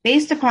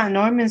 Based upon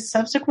Normand's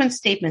subsequent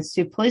statements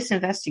to police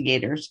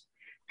investigators,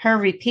 her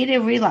repeated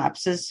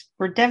relapses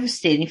were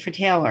devastating for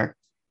Taylor.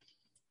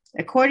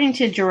 According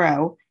to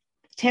Giroux,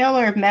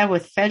 Taylor met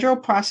with federal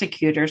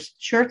prosecutors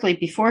shortly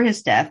before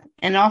his death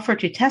and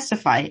offered to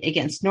testify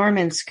against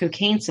Normand's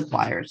cocaine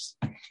suppliers.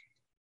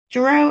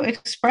 Giroux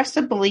expressed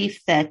a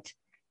belief that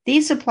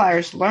these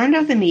suppliers learned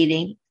of the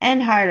meeting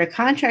and hired a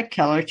contract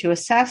killer to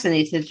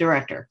assassinate the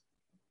director.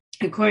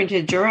 According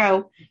to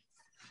Giroux,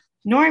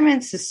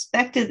 Normand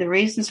suspected the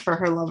reasons for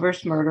her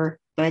lover's murder,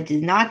 but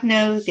did not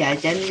know the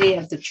identity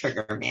of the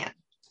trigger man.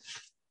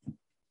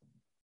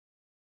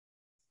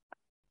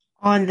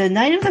 On the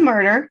night of the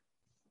murder,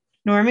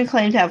 Normand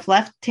claimed to have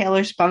left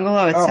Taylor's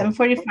bungalow at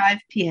 7:45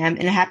 p.m.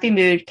 in a happy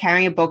mood,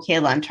 carrying a bouquet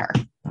lent her.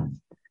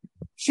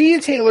 She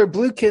and Taylor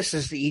blew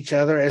kisses to each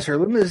other as her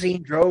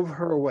limousine drove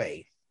her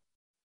away.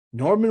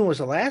 Normand was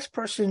the last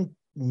person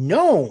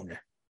known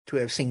to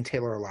have seen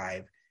Taylor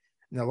alive,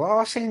 and the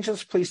Los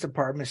Angeles Police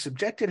Department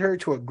subjected her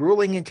to a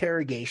grueling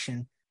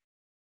interrogation,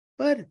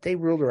 but they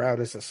ruled her out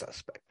as a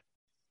suspect.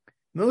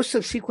 Most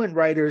subsequent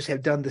writers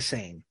have done the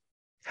same.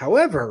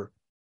 However,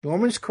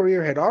 Normand's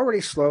career had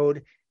already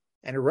slowed,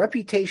 and her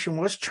reputation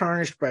was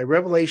tarnished by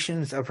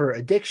revelations of her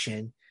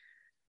addiction,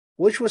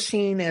 which was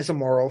seen as a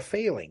moral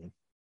failing.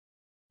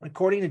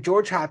 According to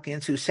George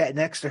Hopkins, who sat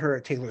next to her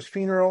at Taylor's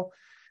funeral,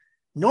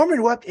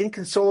 Norman wept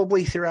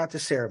inconsolably throughout the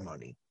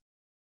ceremony.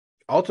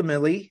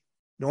 Ultimately,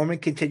 Norman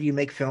continued to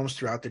make films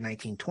throughout the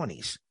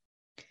 1920s.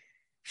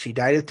 She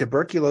died of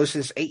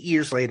tuberculosis 8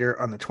 years later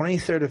on the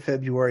 23rd of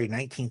February,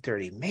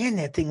 1930. Man,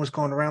 that thing was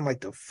going around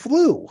like the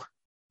flu.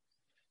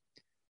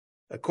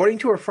 According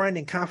to her friend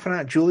and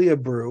confidant Julia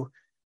Brew,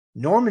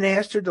 Norman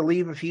asked her to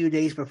leave a few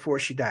days before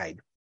she died.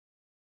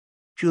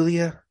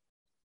 Julia,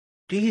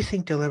 do you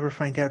think they'll ever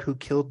find out who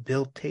killed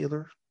Bill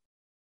Taylor?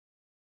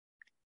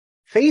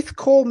 Faith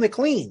Cole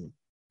McLean,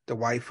 the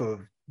wife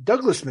of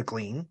Douglas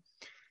McLean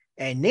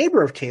and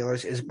neighbor of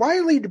Taylor's, is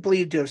widely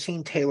believed to have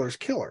seen Taylor's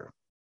killer.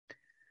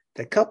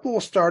 The couple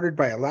started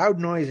by a loud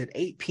noise at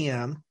 8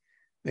 p.m.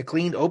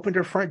 McLean opened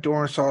her front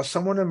door and saw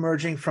someone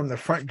emerging from the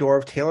front door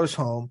of Taylor's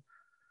home,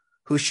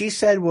 who she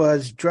said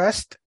was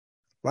dressed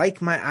like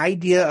my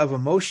idea of a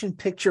motion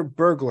picture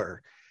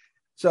burglar.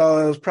 So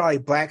it was probably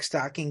black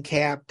stocking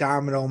cap,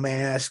 domino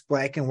mask,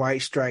 black and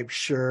white striped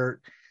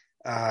shirt,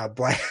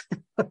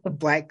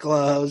 black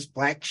gloves,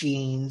 black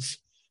jeans.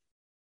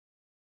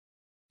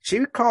 She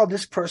recalled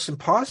this person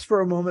paused for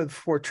a moment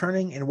before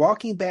turning and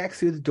walking back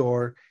through the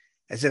door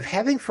as if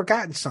having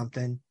forgotten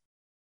something,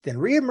 then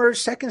reemerged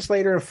seconds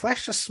later and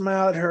flashed a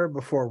smile at her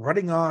before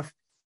running off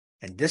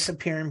and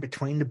disappearing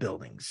between the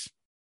buildings.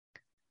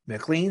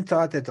 McLean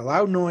thought that the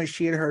loud noise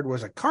she had heard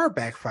was a car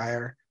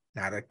backfire,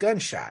 not a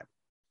gunshot.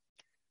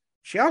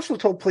 She also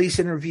told police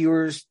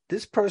interviewers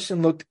this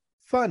person looked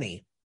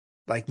funny,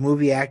 like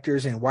movie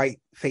actors in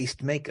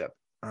white-faced makeup.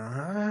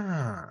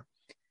 And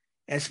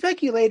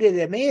speculated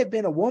it may have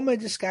been a woman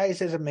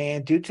disguised as a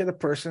man due to the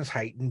person's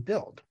height and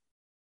build.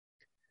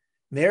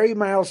 Mary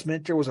Miles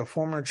Minter was a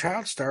former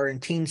child star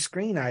and teen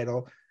screen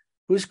idol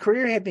whose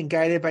career had been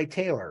guided by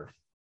Taylor.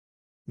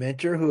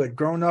 Minter, who had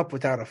grown up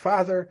without a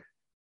father,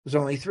 was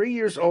only 3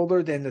 years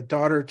older than the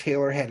daughter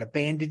Taylor had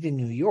abandoned in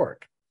New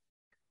York.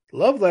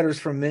 Love letters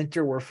from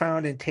Minter were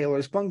found in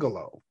Taylor's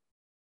bungalow.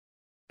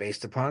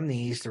 Based upon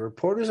these, the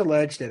reporters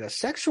alleged that a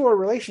sexual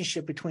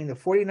relationship between the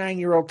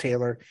 49-year-old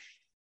Taylor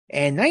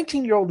and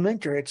 19-year-old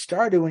Minter had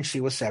started when she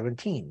was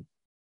 17.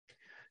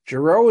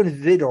 Giroux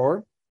and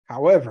Vidor,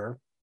 however,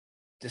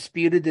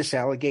 disputed this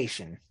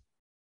allegation.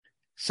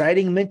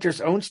 Citing Minter's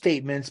own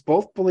statements,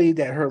 both believed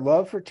that her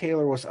love for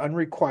Taylor was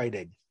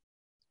unrequited.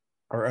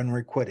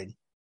 Taylor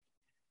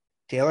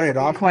had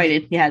often...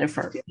 Unrequited, you had it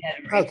first.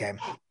 Right. Okay.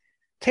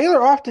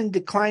 Taylor often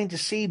declined to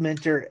see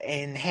Minter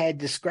and had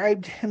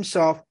described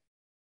himself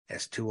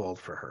as too old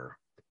for her.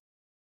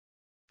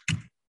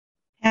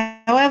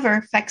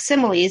 However,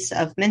 facsimiles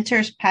of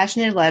Minter's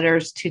passionate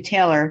letters to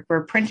Taylor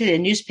were printed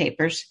in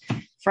newspapers,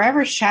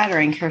 forever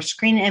shattering her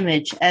screen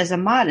image as a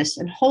modest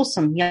and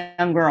wholesome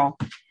young girl.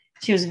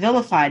 She was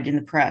vilified in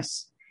the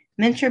press.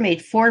 Minter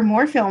made 4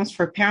 more films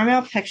for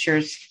Paramount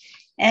Pictures,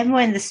 and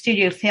when the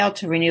studio failed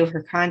to renew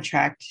her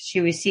contract, she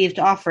received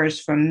offers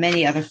from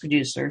many other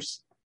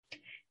producers.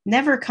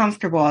 Never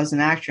comfortable as an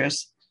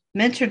actress,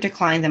 Minter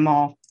declined them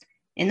all.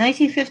 In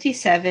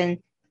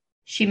 1957,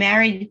 she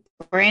married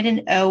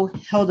Brandon O.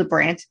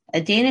 Hildebrandt,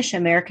 a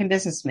Danish-American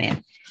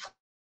businessman.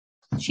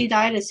 She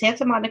died in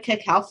Santa Monica,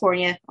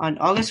 California on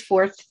August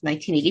 4th,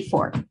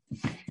 1984.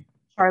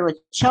 Charlotte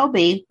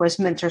Shelby was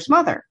Minter's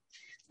mother.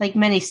 Like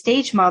many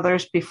stage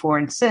mothers before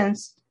and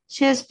since,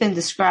 she has been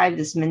described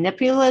as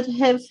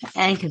manipulative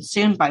and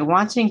consumed by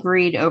wanton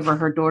greed over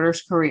her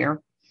daughter's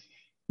career.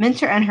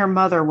 Minter and her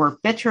mother were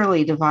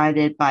bitterly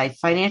divided by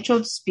financial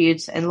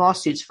disputes and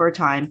lawsuits for a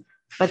time,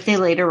 but they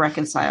later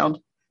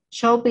reconciled.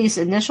 Shelby's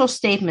initial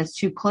statements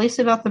to police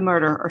about the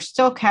murder are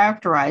still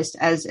characterized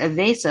as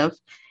evasive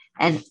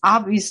and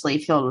obviously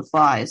filled with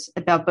lies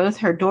about both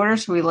her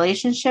daughter's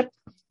relationship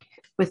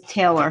with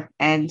Taylor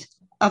and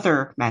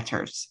other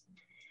matters.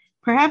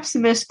 Perhaps the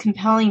most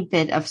compelling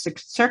bit of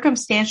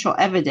circumstantial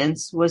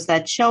evidence was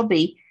that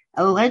Shelby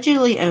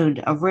allegedly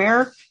owned a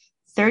rare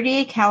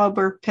 .38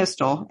 caliber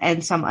pistol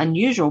and some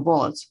unusual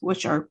bullets,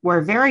 which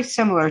were very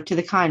similar to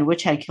the kind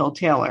which had killed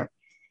Taylor.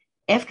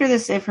 After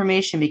this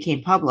information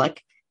became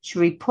public, she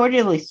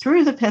reportedly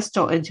threw the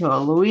pistol into a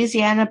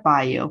Louisiana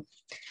bayou.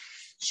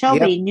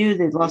 Shelby knew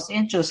the Los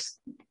Angeles...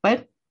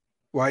 What?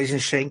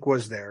 Weisenshank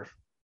was there.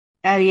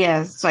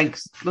 Yeah, it's like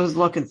I was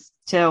looking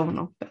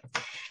too.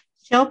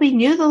 Shelby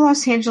knew the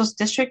Los Angeles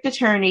district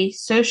attorney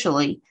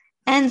socially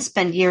and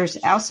spent years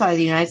outside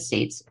the United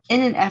States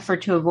in an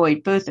effort to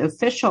avoid both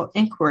official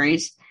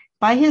inquiries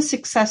by his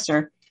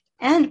successor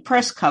and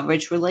press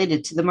coverage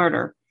related to the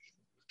murder.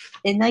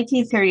 In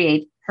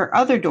 1938, her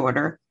other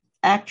daughter,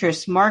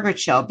 actress Margaret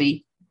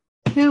Shelby,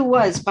 who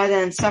was by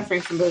then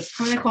suffering from both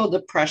clinical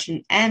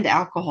depression and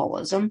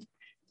alcoholism,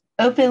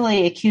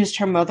 openly accused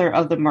her mother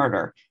of the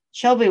murder.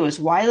 Shelby was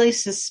widely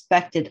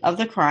suspected of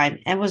the crime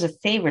and was a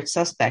favorite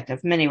suspect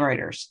of many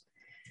writers.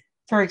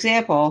 For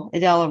example,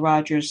 Adela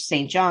Rogers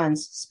St.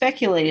 John's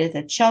speculated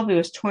that Shelby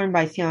was torn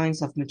by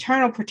feelings of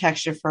maternal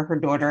protection for her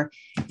daughter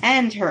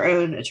and her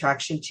own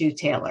attraction to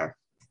Taylor.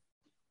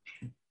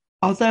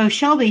 Although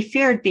Shelby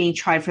feared being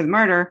tried for the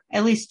murder,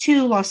 at least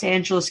 2 Los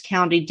Angeles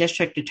County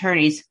district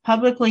attorneys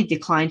publicly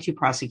declined to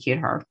prosecute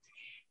her.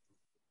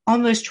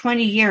 Almost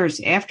 20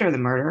 years after the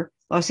murder,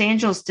 Los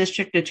Angeles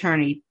District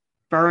Attorney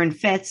Byron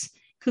Fitz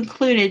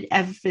concluded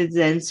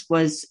evidence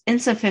was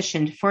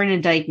insufficient for an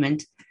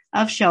indictment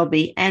of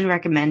Shelby and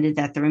recommended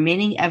that the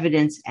remaining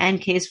evidence and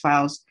case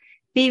files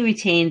be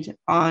retained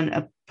on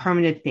a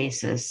permanent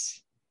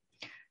basis.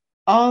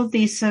 All of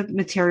these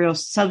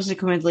materials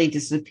subsequently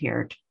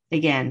disappeared.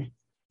 Again,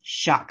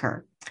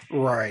 shocker.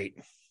 Right.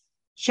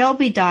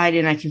 Shelby died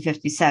in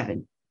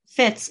 1957.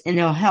 Fitz, in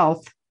ill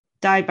health,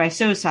 died by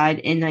suicide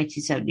in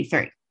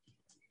 1973.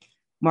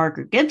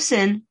 Margaret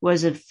Gibson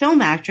was a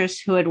film actress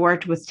who had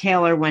worked with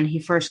Taylor when he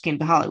first came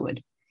to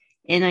Hollywood.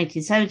 In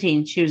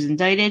 1917, she was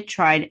indicted,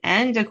 tried,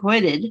 and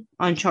acquitted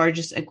on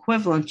charges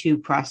equivalent to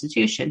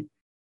prostitution,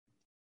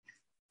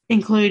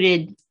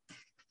 included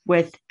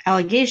with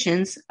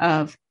allegations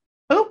of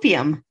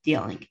opium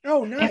dealing.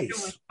 Oh,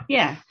 nice.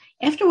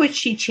 After which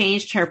she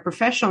changed her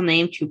professional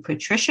name to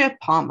Patricia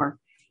Palmer.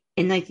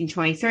 In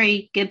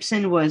 1923,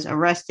 Gibson was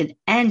arrested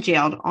and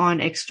jailed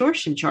on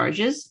extortion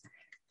charges,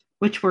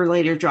 which were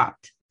later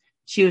dropped.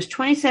 She was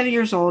 27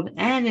 years old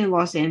and in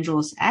Los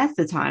Angeles at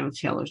the time of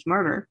Taylor's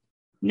murder.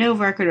 No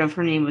record of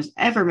her name was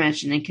ever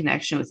mentioned in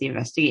connection with the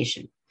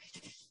investigation.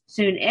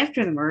 Soon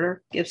after the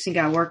murder, Gibson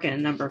got work in a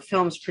number of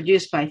films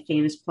produced by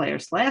famous player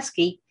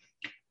Lasky,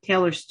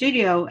 Taylor's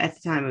studio at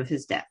the time of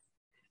his death.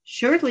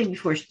 Shortly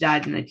before she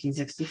died in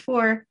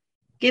 1964,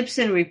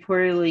 Gibson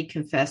reportedly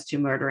confessed to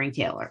murdering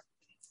Taylor.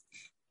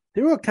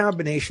 Through a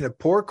combination of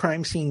poor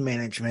crime scene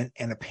management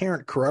and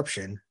apparent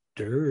corruption,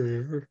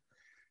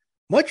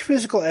 much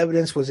physical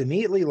evidence was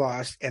immediately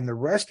lost and the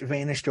rest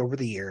vanished over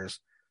the years,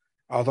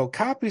 although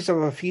copies of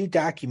a few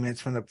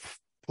documents from the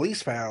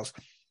police files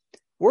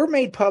were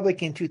made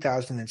public in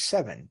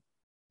 2007.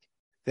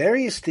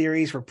 Various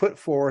theories were put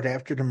forward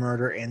after the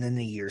murder and in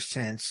the years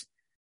since,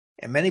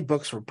 and many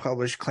books were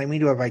published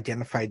claiming to have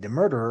identified the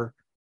murderer,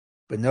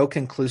 but no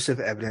conclusive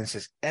evidence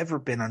has ever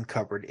been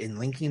uncovered in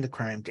linking the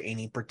crime to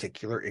any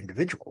particular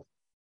individual.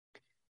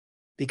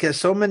 Because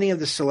so many of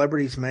the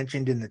celebrities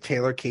mentioned in the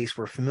Taylor case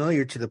were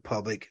familiar to the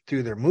public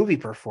through their movie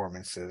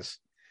performances,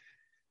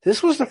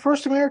 this was the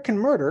first American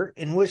murder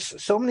in which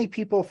so many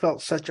people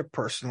felt such a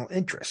personal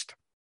interest.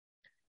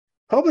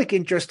 Public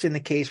interest in the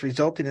case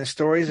resulted in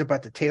stories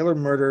about the Taylor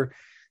murder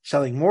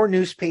selling more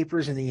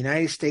newspapers in the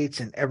United States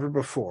than ever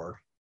before.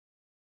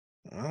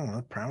 Oh,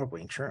 that's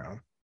probably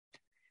true.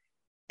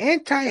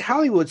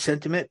 Anti-Hollywood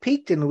sentiment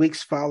peaked in the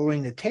weeks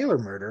following the Taylor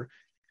murder,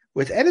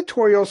 with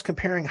editorials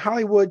comparing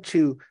Hollywood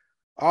to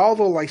all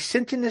the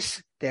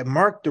licentiousness that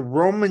marked the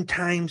Roman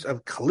times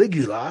of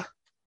Caligula.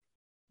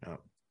 Oh,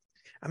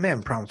 I'm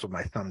having problems with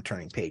my thumb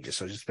turning pages,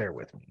 so just bear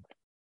with me.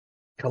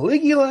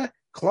 Caligula,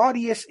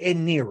 Claudius,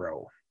 and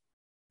Nero.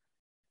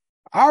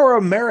 Our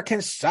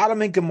American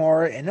Sodom and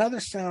Gomorrah, and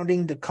others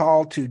sounding the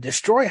call to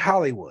destroy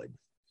Hollywood.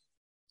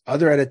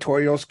 Other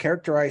editorials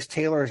characterized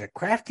Taylor as a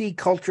crafty,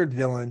 cultured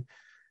villain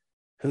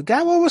who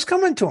got what was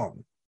coming to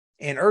him,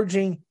 and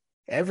urging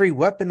every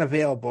weapon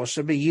available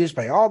should be used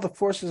by all the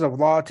forces of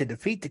law to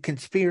defeat the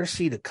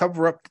conspiracy to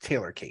cover up the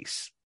Taylor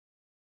case.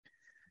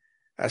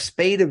 A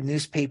spate of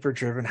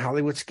newspaper-driven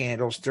Hollywood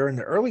scandals during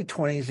the early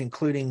 20s,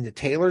 including the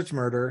Taylor's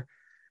murder,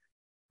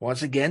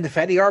 once again the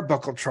Fatty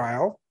Arbuckle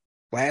trial,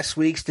 last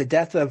week's the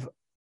death of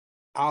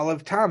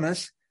Olive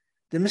Thomas,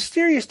 the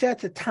mysterious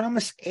death of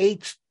Thomas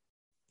H.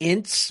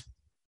 Ince,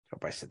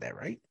 hope I said that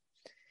right,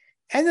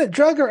 and the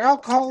drug or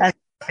alcohol... That's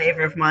a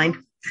favorite of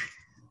mine.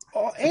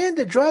 And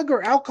the drug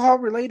or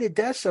alcohol-related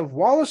deaths of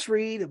Wallace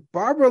Reed,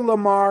 Barbara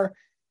Lamar,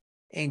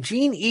 and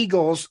Gene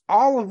Eagles,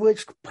 all of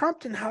which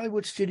prompted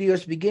Hollywood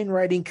studios to begin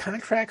writing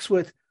contracts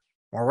with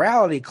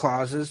morality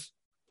clauses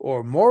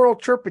or moral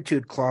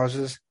turpitude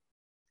clauses,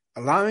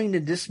 allowing the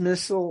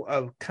dismissal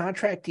of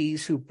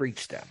contractees who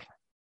breached them,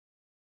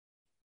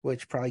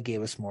 which probably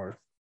gave us more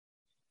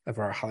of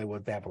our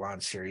Hollywood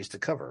Babylon series to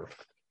cover.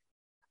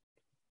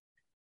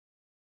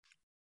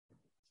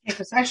 Yeah,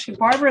 because actually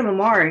Barbara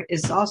Lamar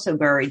is also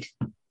buried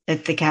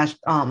at the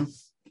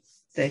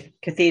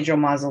Cathedral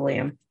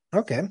Mausoleum.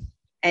 Okay.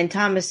 And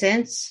Thomas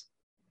Ince,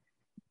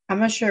 I'm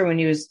not sure when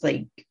he was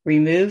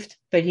removed,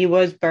 but he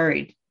was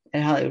buried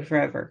at Hollywood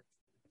Forever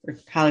or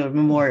Hollywood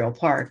Memorial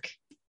Park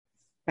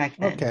back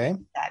then. Okay.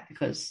 That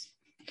because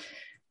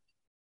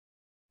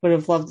would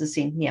have loved to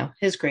see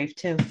his grave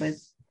too. But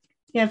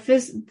yeah,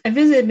 I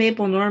visited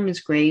Maple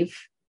Norman's grave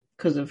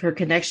because of her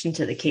connection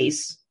to the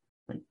case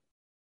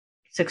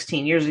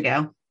 16 years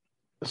ago.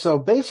 So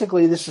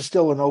basically, this is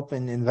still an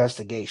open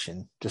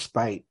investigation,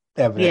 despite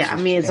evidence. Yeah, I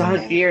mean, it's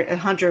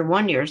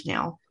 101 years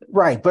now.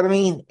 Right, but I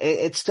mean,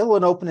 it's still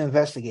an open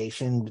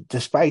investigation,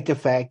 despite the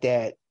fact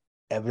that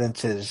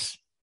evidence has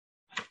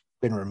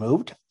been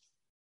removed.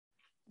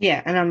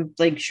 Yeah, and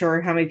I'm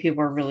sure how many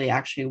people are really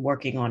actually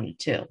working on it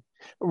too.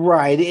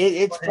 Right,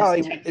 it's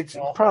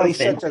probably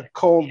such a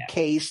cold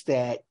case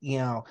that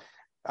you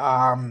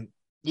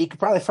could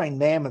probably find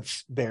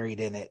mammoths buried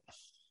in it.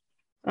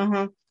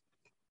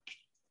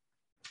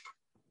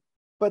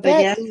 But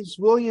that is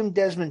William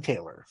Desmond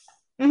Taylor.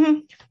 Mm-hmm.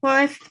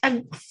 Well,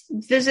 I've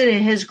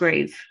visited his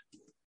grave.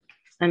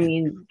 I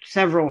mean,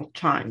 several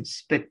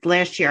times. But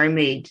last year I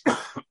made,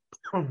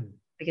 I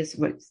guess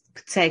what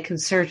could say, a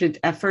concerted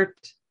effort.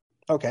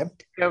 Okay.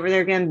 To go over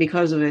there again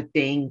because of it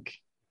being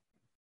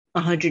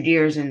 100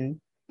 years and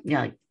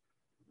like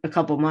a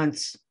couple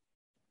months.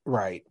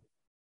 Right.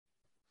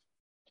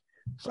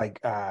 It's like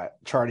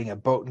charting a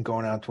boat and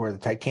going out to where the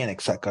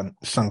Titanic sunk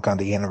on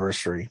the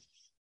anniversary.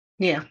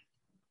 Yeah.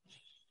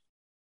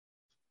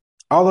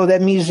 Although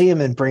that museum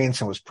in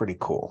Branson was pretty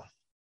cool.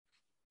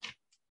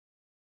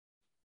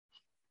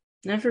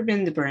 Never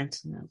been to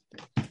Branson,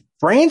 though.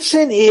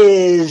 Branson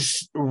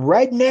is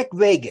redneck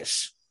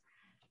Vegas.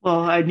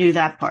 Well, I knew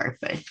that part,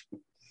 but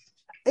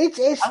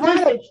it's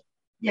not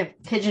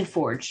Pigeon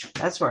Forge.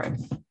 That's where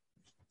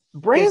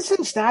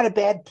Branson's not a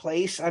bad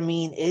place. I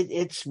mean,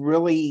 it's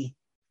really.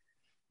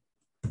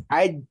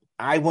 I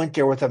went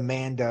there with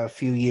Amanda a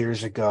few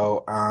years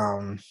ago.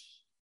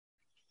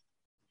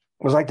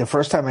 It was like the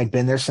first time I'd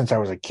been there since I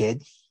was a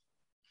kid.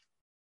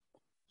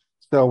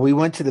 So we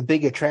went to the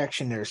big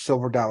attraction there,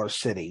 Silver Dollar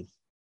City.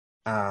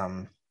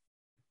 And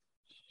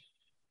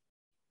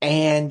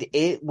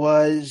it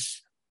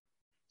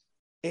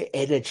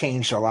had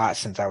changed a lot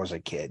since I was a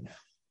kid.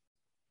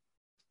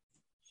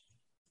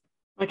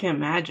 I can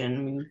imagine.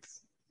 I mean,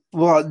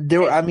 well,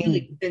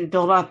 it's been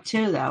built up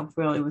too, though,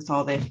 really, with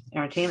all the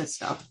entertainment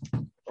stuff.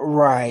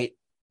 Right.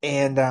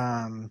 And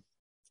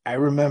I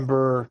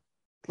remember,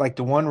 like,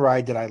 the one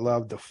ride that I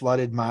loved, the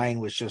Flooded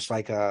Mine, was just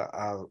like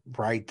a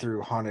ride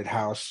through haunted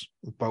house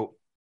boat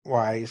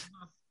wise.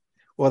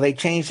 Well, they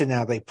changed it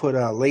now. They put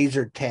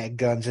laser tag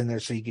guns in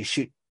there so you can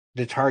shoot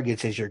the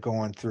targets as you're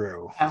going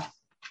through. Yeah,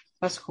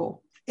 that's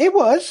cool. It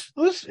was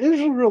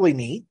really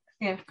neat.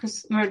 Yeah,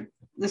 because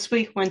this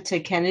week went to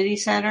Kennedy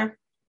Center,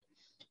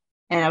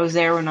 and I was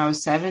there when I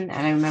was 7,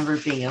 and I remember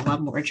it being a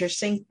lot more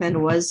interesting than it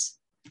was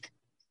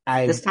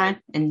this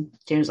time. And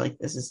James was like,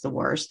 "This is the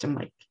worst." I'm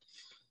like,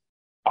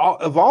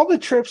 of all the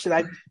trips that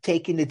I've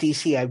taken to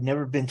DC, I've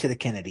never been to the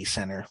Kennedy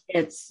Center.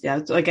 It's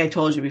like I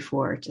told you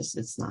before,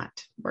 it's not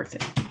worth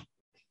it.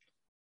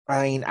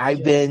 I mean,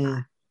 I've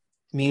been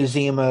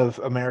Museum of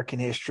American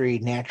History,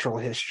 Natural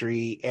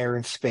History, Air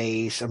and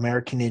Space,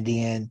 American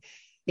Indian,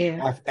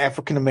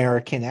 African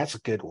American. That's a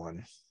good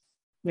one.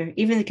 Yeah,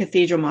 even the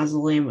Cathedral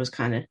Mausoleum was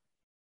kind of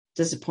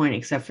disappointing,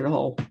 except for the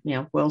whole,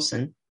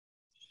 Wilson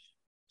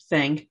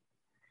thing.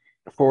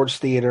 Ford's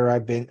Theater.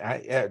 I've been.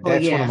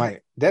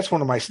 That's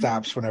one of my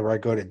stops whenever I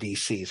go to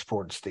DC. Is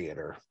Ford's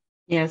Theater.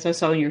 Yeah, so I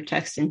saw your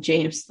text and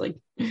James like,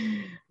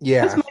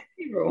 yeah, that's my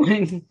favorite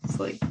one. It's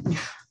like,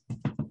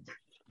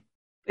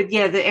 but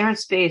yeah, the Air and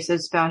Space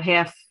is about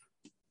half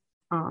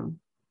done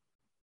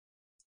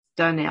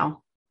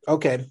now.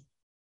 Okay.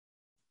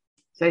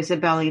 So I said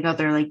about like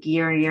another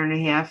year and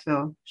a half,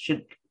 so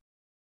should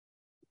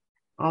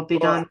all be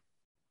done.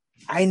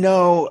 I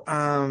know.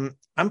 I'm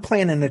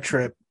planning a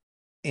trip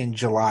in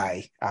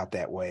July out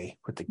that way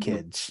with the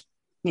kids.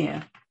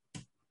 Yeah.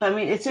 But I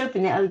mean, it's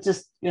open now.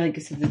 Just like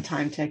I said, the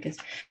time tickets.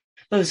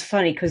 But it was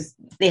funny because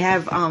they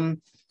have it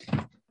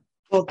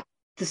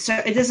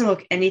doesn't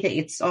look anything.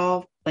 It's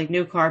all like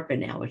new carpet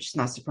now, which is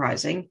not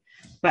surprising.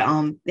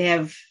 But they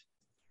have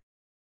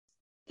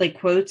like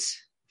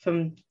quotes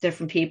from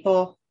different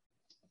people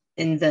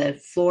in the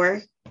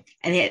floor,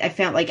 and I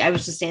found I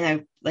was just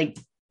standing there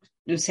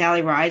it was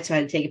Sally Ride, so I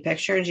had to take a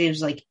picture, and she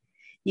was like,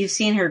 "You've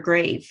seen her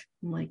grave."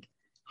 I'm like,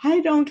 I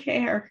don't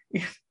care.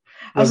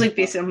 I was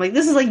basically, I'm like,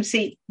 this is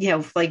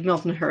like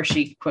Milton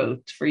Hershey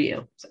quote for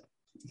you. So.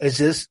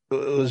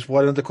 Was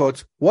one of the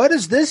quotes, "What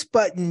does this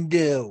button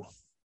do?"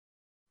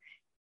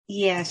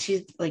 Yeah,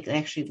 she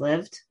actually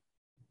lived.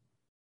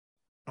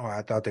 Oh,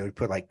 I thought they would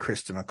put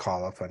Kristen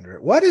McAuliffe under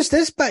it. What does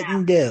this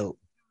button do?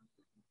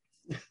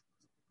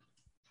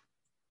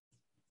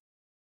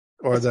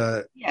 Or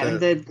the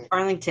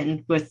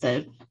Arlington with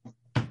the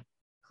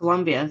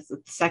Columbia. It's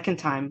the second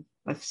time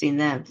I've seen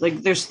them.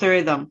 There's 3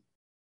 of them.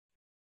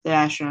 The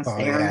astronauts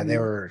there. Yeah, they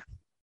were.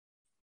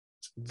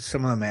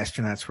 Some of them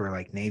astronauts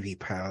were Navy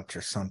pilots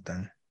or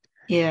something.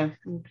 Yeah,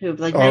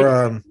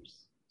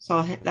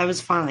 saw him. That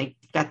was fun.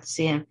 Got to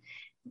see him.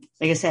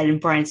 Like I said, in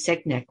Brian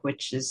Sicknick,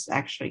 which is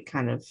actually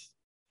kind of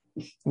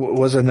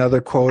was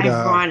another quote.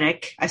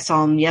 Ironic. I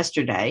saw him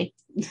yesterday.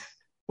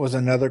 Was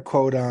another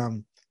quote.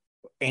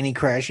 Any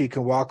crash you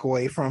can walk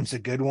away from is a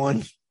good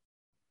one.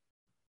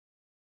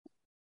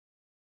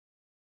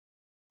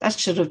 That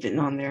should have been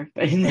on there,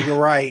 but you're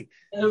right.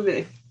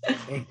 Okay.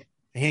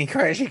 Any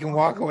crash you can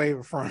walk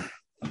away from.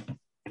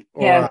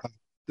 Or, yeah.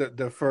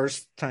 The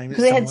first time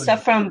because they had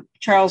stuff from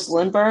Charles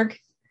Lindbergh,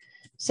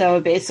 so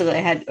basically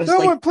I had.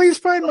 Someone please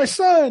find my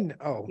son.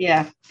 Oh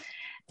yeah,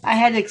 I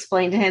had to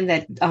explain to him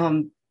that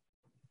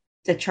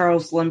that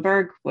Charles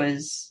Lindbergh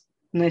was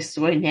nice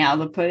way now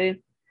to put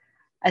it.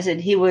 I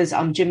said he was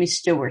Jimmy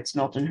Stewart's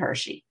Milton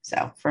Hershey.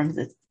 So from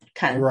the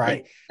kind of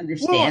right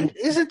understand.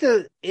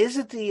 Well, is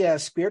it the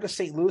Spirit of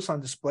St. Louis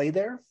on display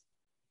there?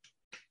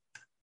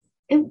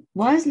 It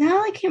was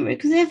now I can't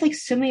because they have like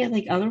so many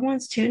like other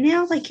ones too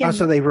now. Like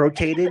so they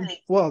rotated.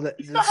 Well, the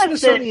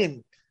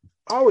Smithsonian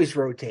always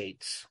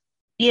rotates.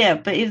 Yeah,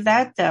 but if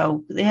that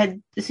though,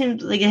 it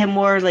seemed like it had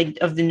more like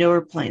of the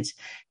newer planes.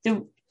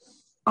 The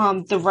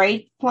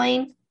Wright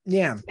plane,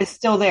 is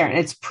still there, and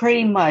it's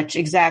pretty much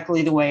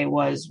exactly the way it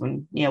was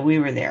when we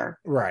were there.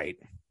 Right.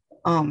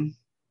 But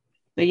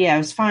yeah, it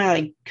was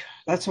finally like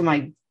that's why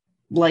my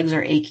legs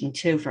are aching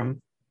too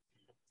from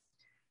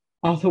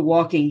all the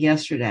walking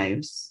yesterday.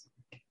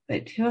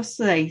 But who else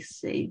did I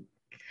see?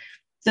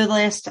 The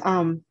last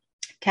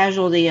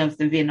casualty of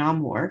the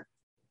Vietnam War.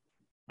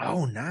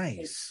 Oh,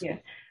 nice. Yeah.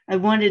 I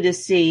wanted to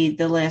see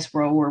the last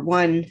World War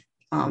I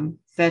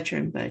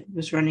veteran, but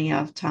was running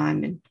out of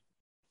time and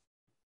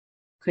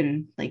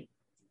couldn't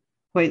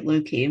quite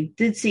locate him.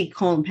 Did see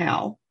Colin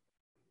Powell,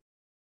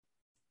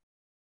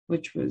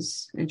 which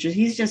was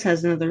interesting. He just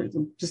has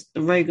just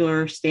the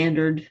regular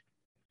standard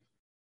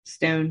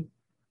stone.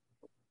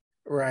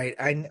 Right.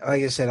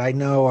 Like I said, I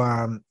know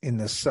in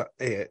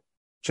the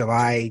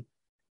July,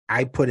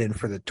 I put in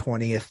for the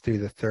 20th through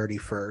the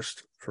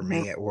 31st for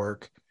me at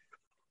work.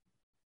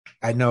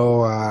 I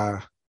know,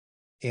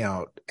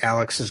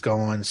 Alex is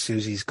going,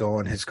 Susie's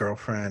going, his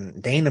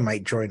girlfriend. Dana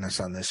might join us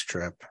on this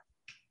trip.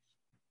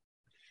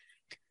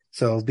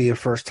 So it'll be a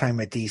first time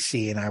at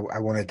DC, and I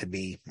want it to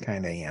be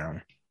kind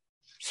of,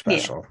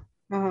 special.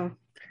 Yeah.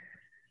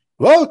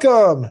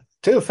 Welcome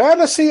to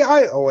Fantasy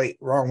Oh, wait,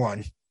 wrong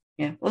one.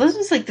 Yeah. Well, this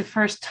was the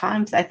first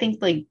time, I think,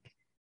 God,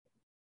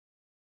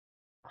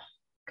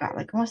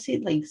 I want to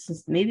say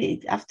since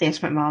maybe I have to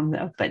ask my mom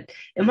though, but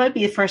it might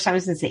be the first time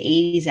since the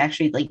 80s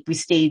actually we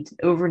stayed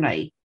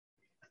overnight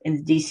in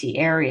the DC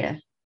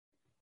area,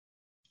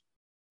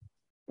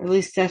 or at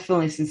least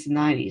definitely since the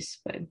 90s.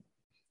 But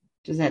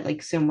just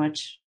had so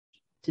much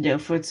to do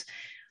for it's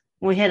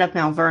when we head up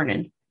Mount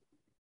Vernon.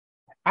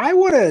 I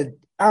want to.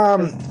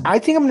 I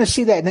think I'm going to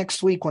see that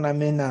next week when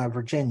I'm in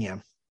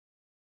Virginia.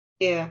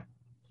 Yeah,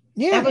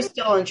 that was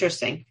still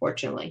interesting.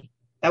 Fortunately,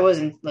 that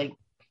wasn't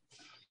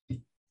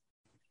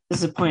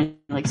disappointing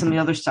some of the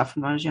other stuff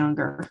when I was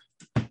younger.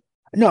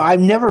 No, I've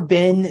never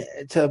been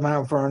to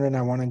Mount Vernon.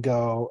 I want to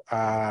go.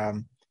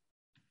 I'm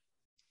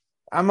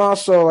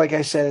also, like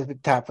I said at the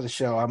top of the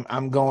show,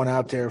 I'm going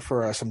out there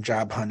for some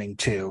job hunting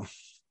too,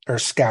 or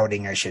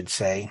scouting, I should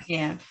say.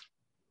 Yeah.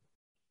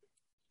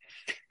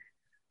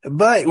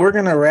 But we're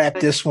gonna wrap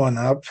this one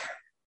up.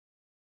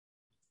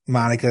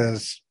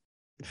 Monica's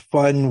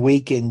fun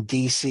week in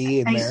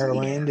DC and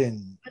Maryland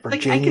and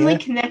Virginia. I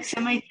can connect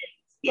so many things.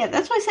 Yeah,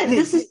 that's why I said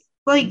this is.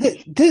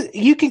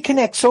 You can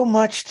connect so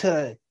much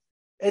to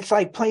it's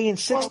like playing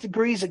 6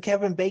 Degrees of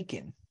Kevin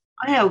Bacon.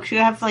 I know, because you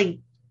have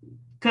could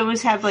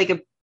always have a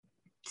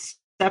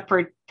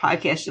separate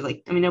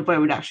podcast. Nobody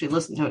would actually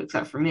listen to it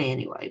except for me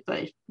anyway.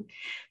 But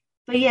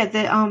yeah,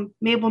 the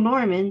Mabel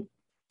Norman,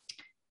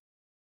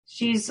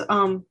 she's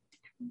oh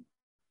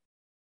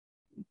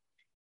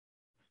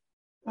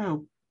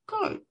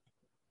God,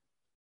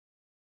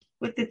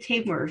 with the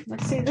tamer.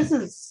 Let's see, this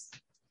is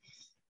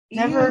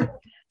never.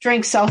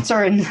 Drink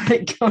seltzer and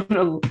go on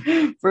a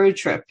road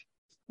trip.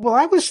 Well,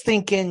 I was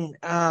thinking,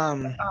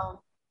 La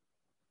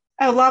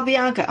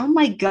Bianca. Oh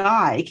my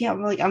God. I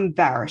can't I'm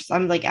embarrassed.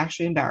 I'm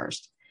actually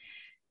embarrassed.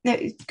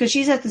 Because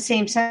she's at the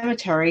same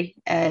cemetery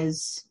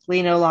as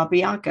Lino La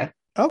Bianca.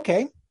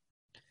 Okay.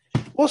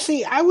 Well,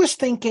 see, I was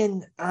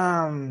thinking,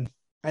 and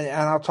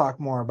I'll talk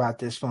more about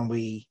this when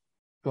we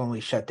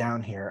shut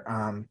down here.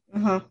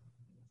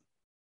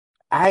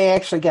 I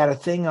actually got a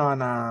thing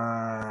on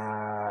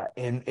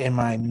in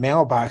my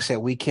mailbox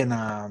that we can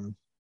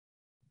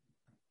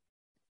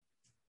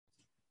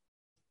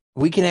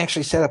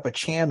actually set up a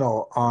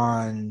channel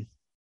on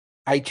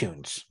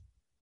iTunes.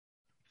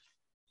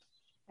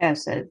 Yeah,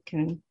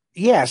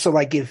 so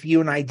if you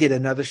and I did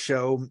another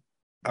show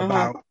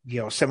about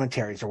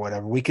cemeteries or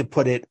whatever, we could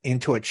put it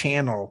into a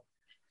channel,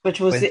 which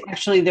was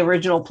actually the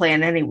original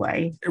plan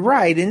anyway.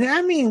 Right,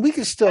 and we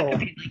could still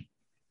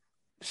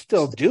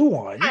do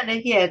one.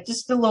 Yeah,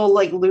 just a little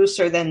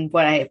looser than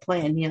what I had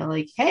planned.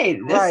 Hey,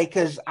 this, right?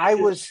 Because I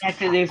was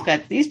after they've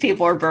got these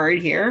people are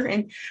buried here,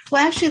 and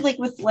actually,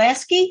 with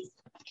Lasky,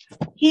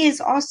 he is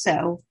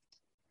also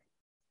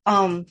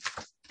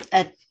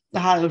at the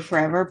Hollywood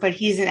Forever, but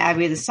he's in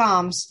Abbey of the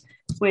Psalms,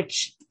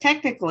 which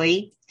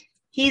technically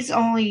he's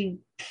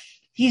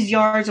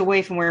yards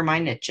away from where my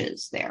niche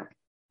is there,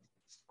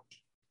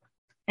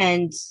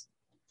 and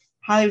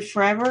Hollywood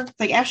Forever,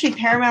 actually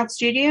Paramount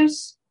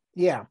Studios,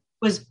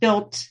 was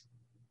built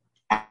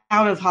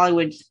out of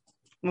Hollywood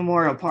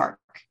Memorial Park.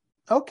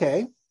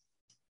 Okay.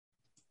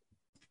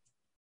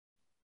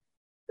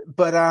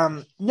 But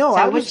no,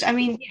 so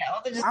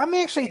I'm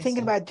actually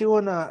thinking about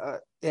doing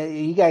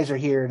you guys are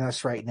hearing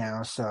us right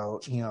now,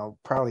 so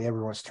probably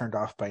everyone's turned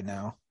off by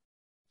now.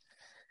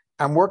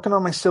 I'm working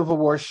on my Civil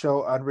War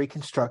show on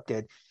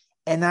Reconstructed,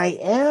 and I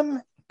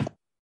am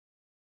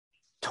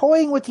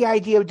toying with the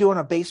idea of doing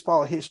a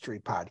baseball history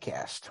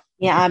podcast.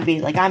 Yeah,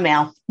 I'm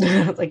out.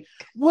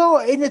 Well,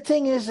 and the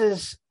thing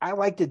is I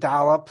like to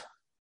dollop,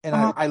 and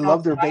I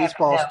love their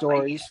baseball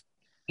stories.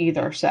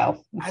 either.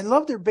 So I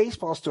love their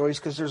baseball stories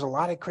because there's a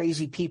lot of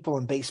crazy people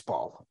in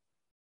baseball,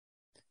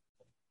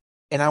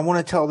 and I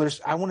want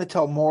to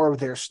tell more of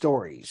their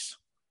stories.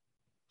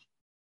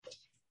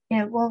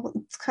 Yeah, well,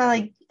 it's kind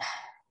of like.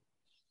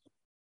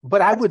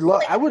 But I would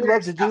love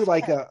to do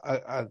like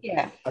a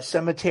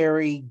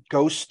cemetery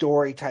ghost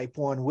story type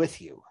one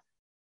with you.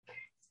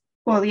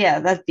 Well, yeah,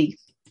 that'd be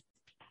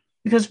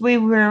because we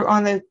were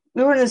on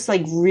this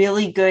like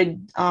really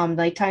good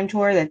nighttime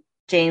tour that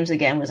James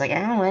again was like,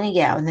 I don't want to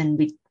get out, and then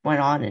we went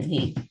on and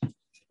he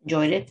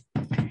enjoyed it.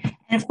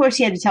 And of course,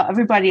 he had to tell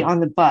everybody on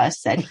the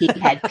bus that he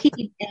had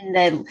peed in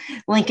the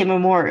Lincoln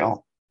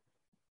Memorial.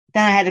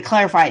 Then I had to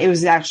clarify it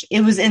was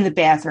in the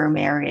bathroom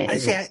area.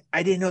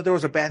 I didn't know there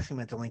was a bathroom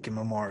at the Lincoln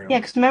Memorial. Yeah,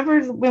 because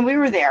remember when we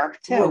were there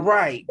too? Well,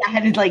 right. I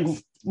had to had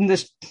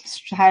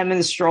him in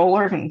the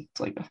stroller and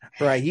like.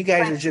 Right, you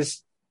guys are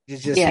just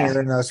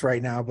hearing us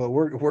right now, but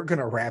we're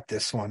gonna wrap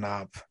this one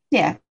up.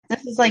 Yeah,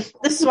 this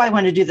is why I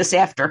want to do this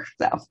after.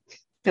 So I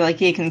feel like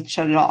he can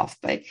shut it off.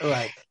 But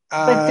right.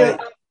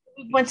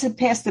 We went to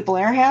past the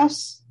Blair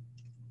House.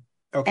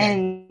 Okay.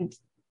 And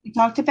we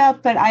talked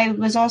about, but I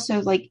was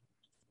also like.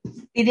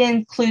 It didn't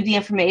include the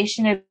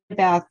information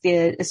about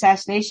the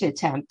assassination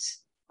attempt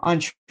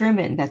on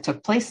Truman that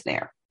took place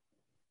there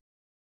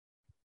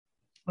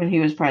when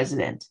he was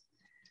president.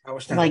 I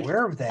was not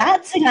aware of that.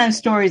 That's the kind of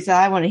stories that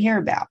I want to hear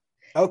about.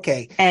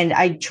 Okay. And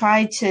I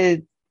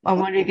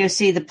wanted to go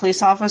see the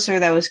police officer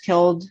that was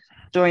killed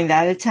during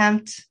that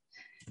attempt,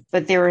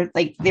 but they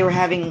were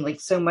having like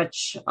so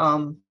much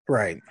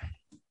right.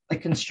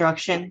 Like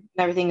construction and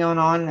everything going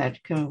on that I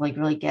couldn't like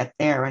really get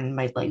there, and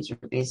my legs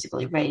were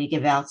basically ready to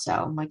give out. So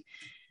I'm like,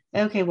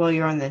 okay, well,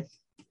 you're on the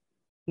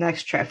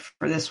next trip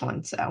for this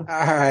one. So all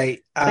right.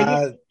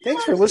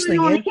 Thanks for listening.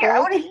 I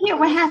want to hear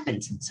what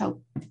happens.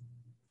 So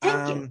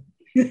thank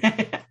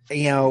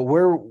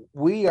you.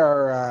 we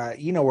are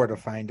you know where to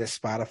find us,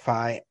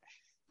 Spotify.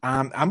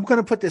 I'm going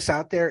to put this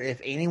out there. If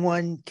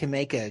anyone can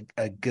make a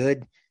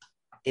good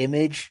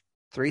image,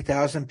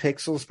 3,000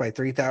 pixels by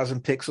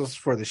 3,000 pixels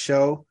for the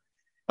show.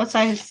 What's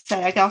I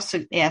said? I can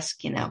also ask,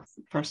 the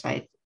person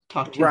I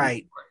talked to.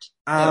 Right.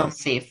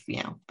 See if,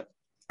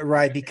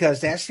 Right,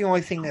 because that's the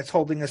only thing that's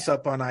holding us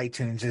up on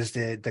iTunes is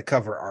the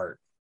cover art.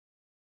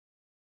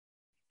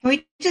 Can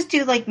we just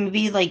do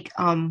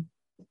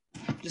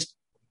just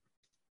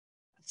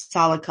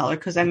solid color?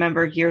 Because I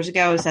remember years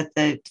ago I was at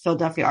the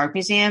Philadelphia Art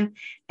Museum,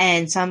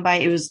 and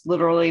it was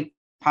literally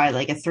probably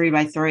like a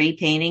 3x3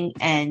 painting,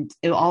 and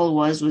all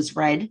it was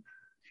red.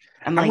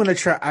 I'm going to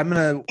try.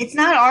 It's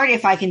not art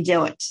if I can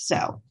do it.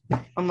 So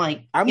I'm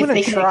like, I'm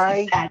going to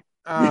try.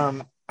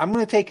 I'm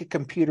going to take a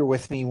computer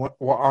with me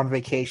on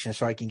vacation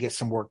so I can get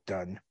some work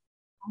done.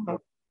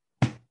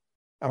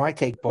 I might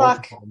take both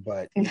of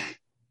them,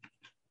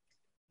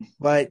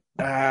 but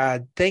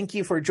thank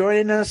you for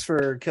joining us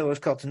for Killers,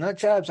 Cults, and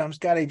Nutjobs. I'm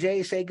Scotty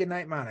J. Say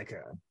goodnight,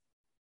 Monica.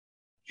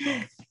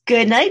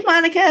 Good night,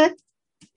 Monica.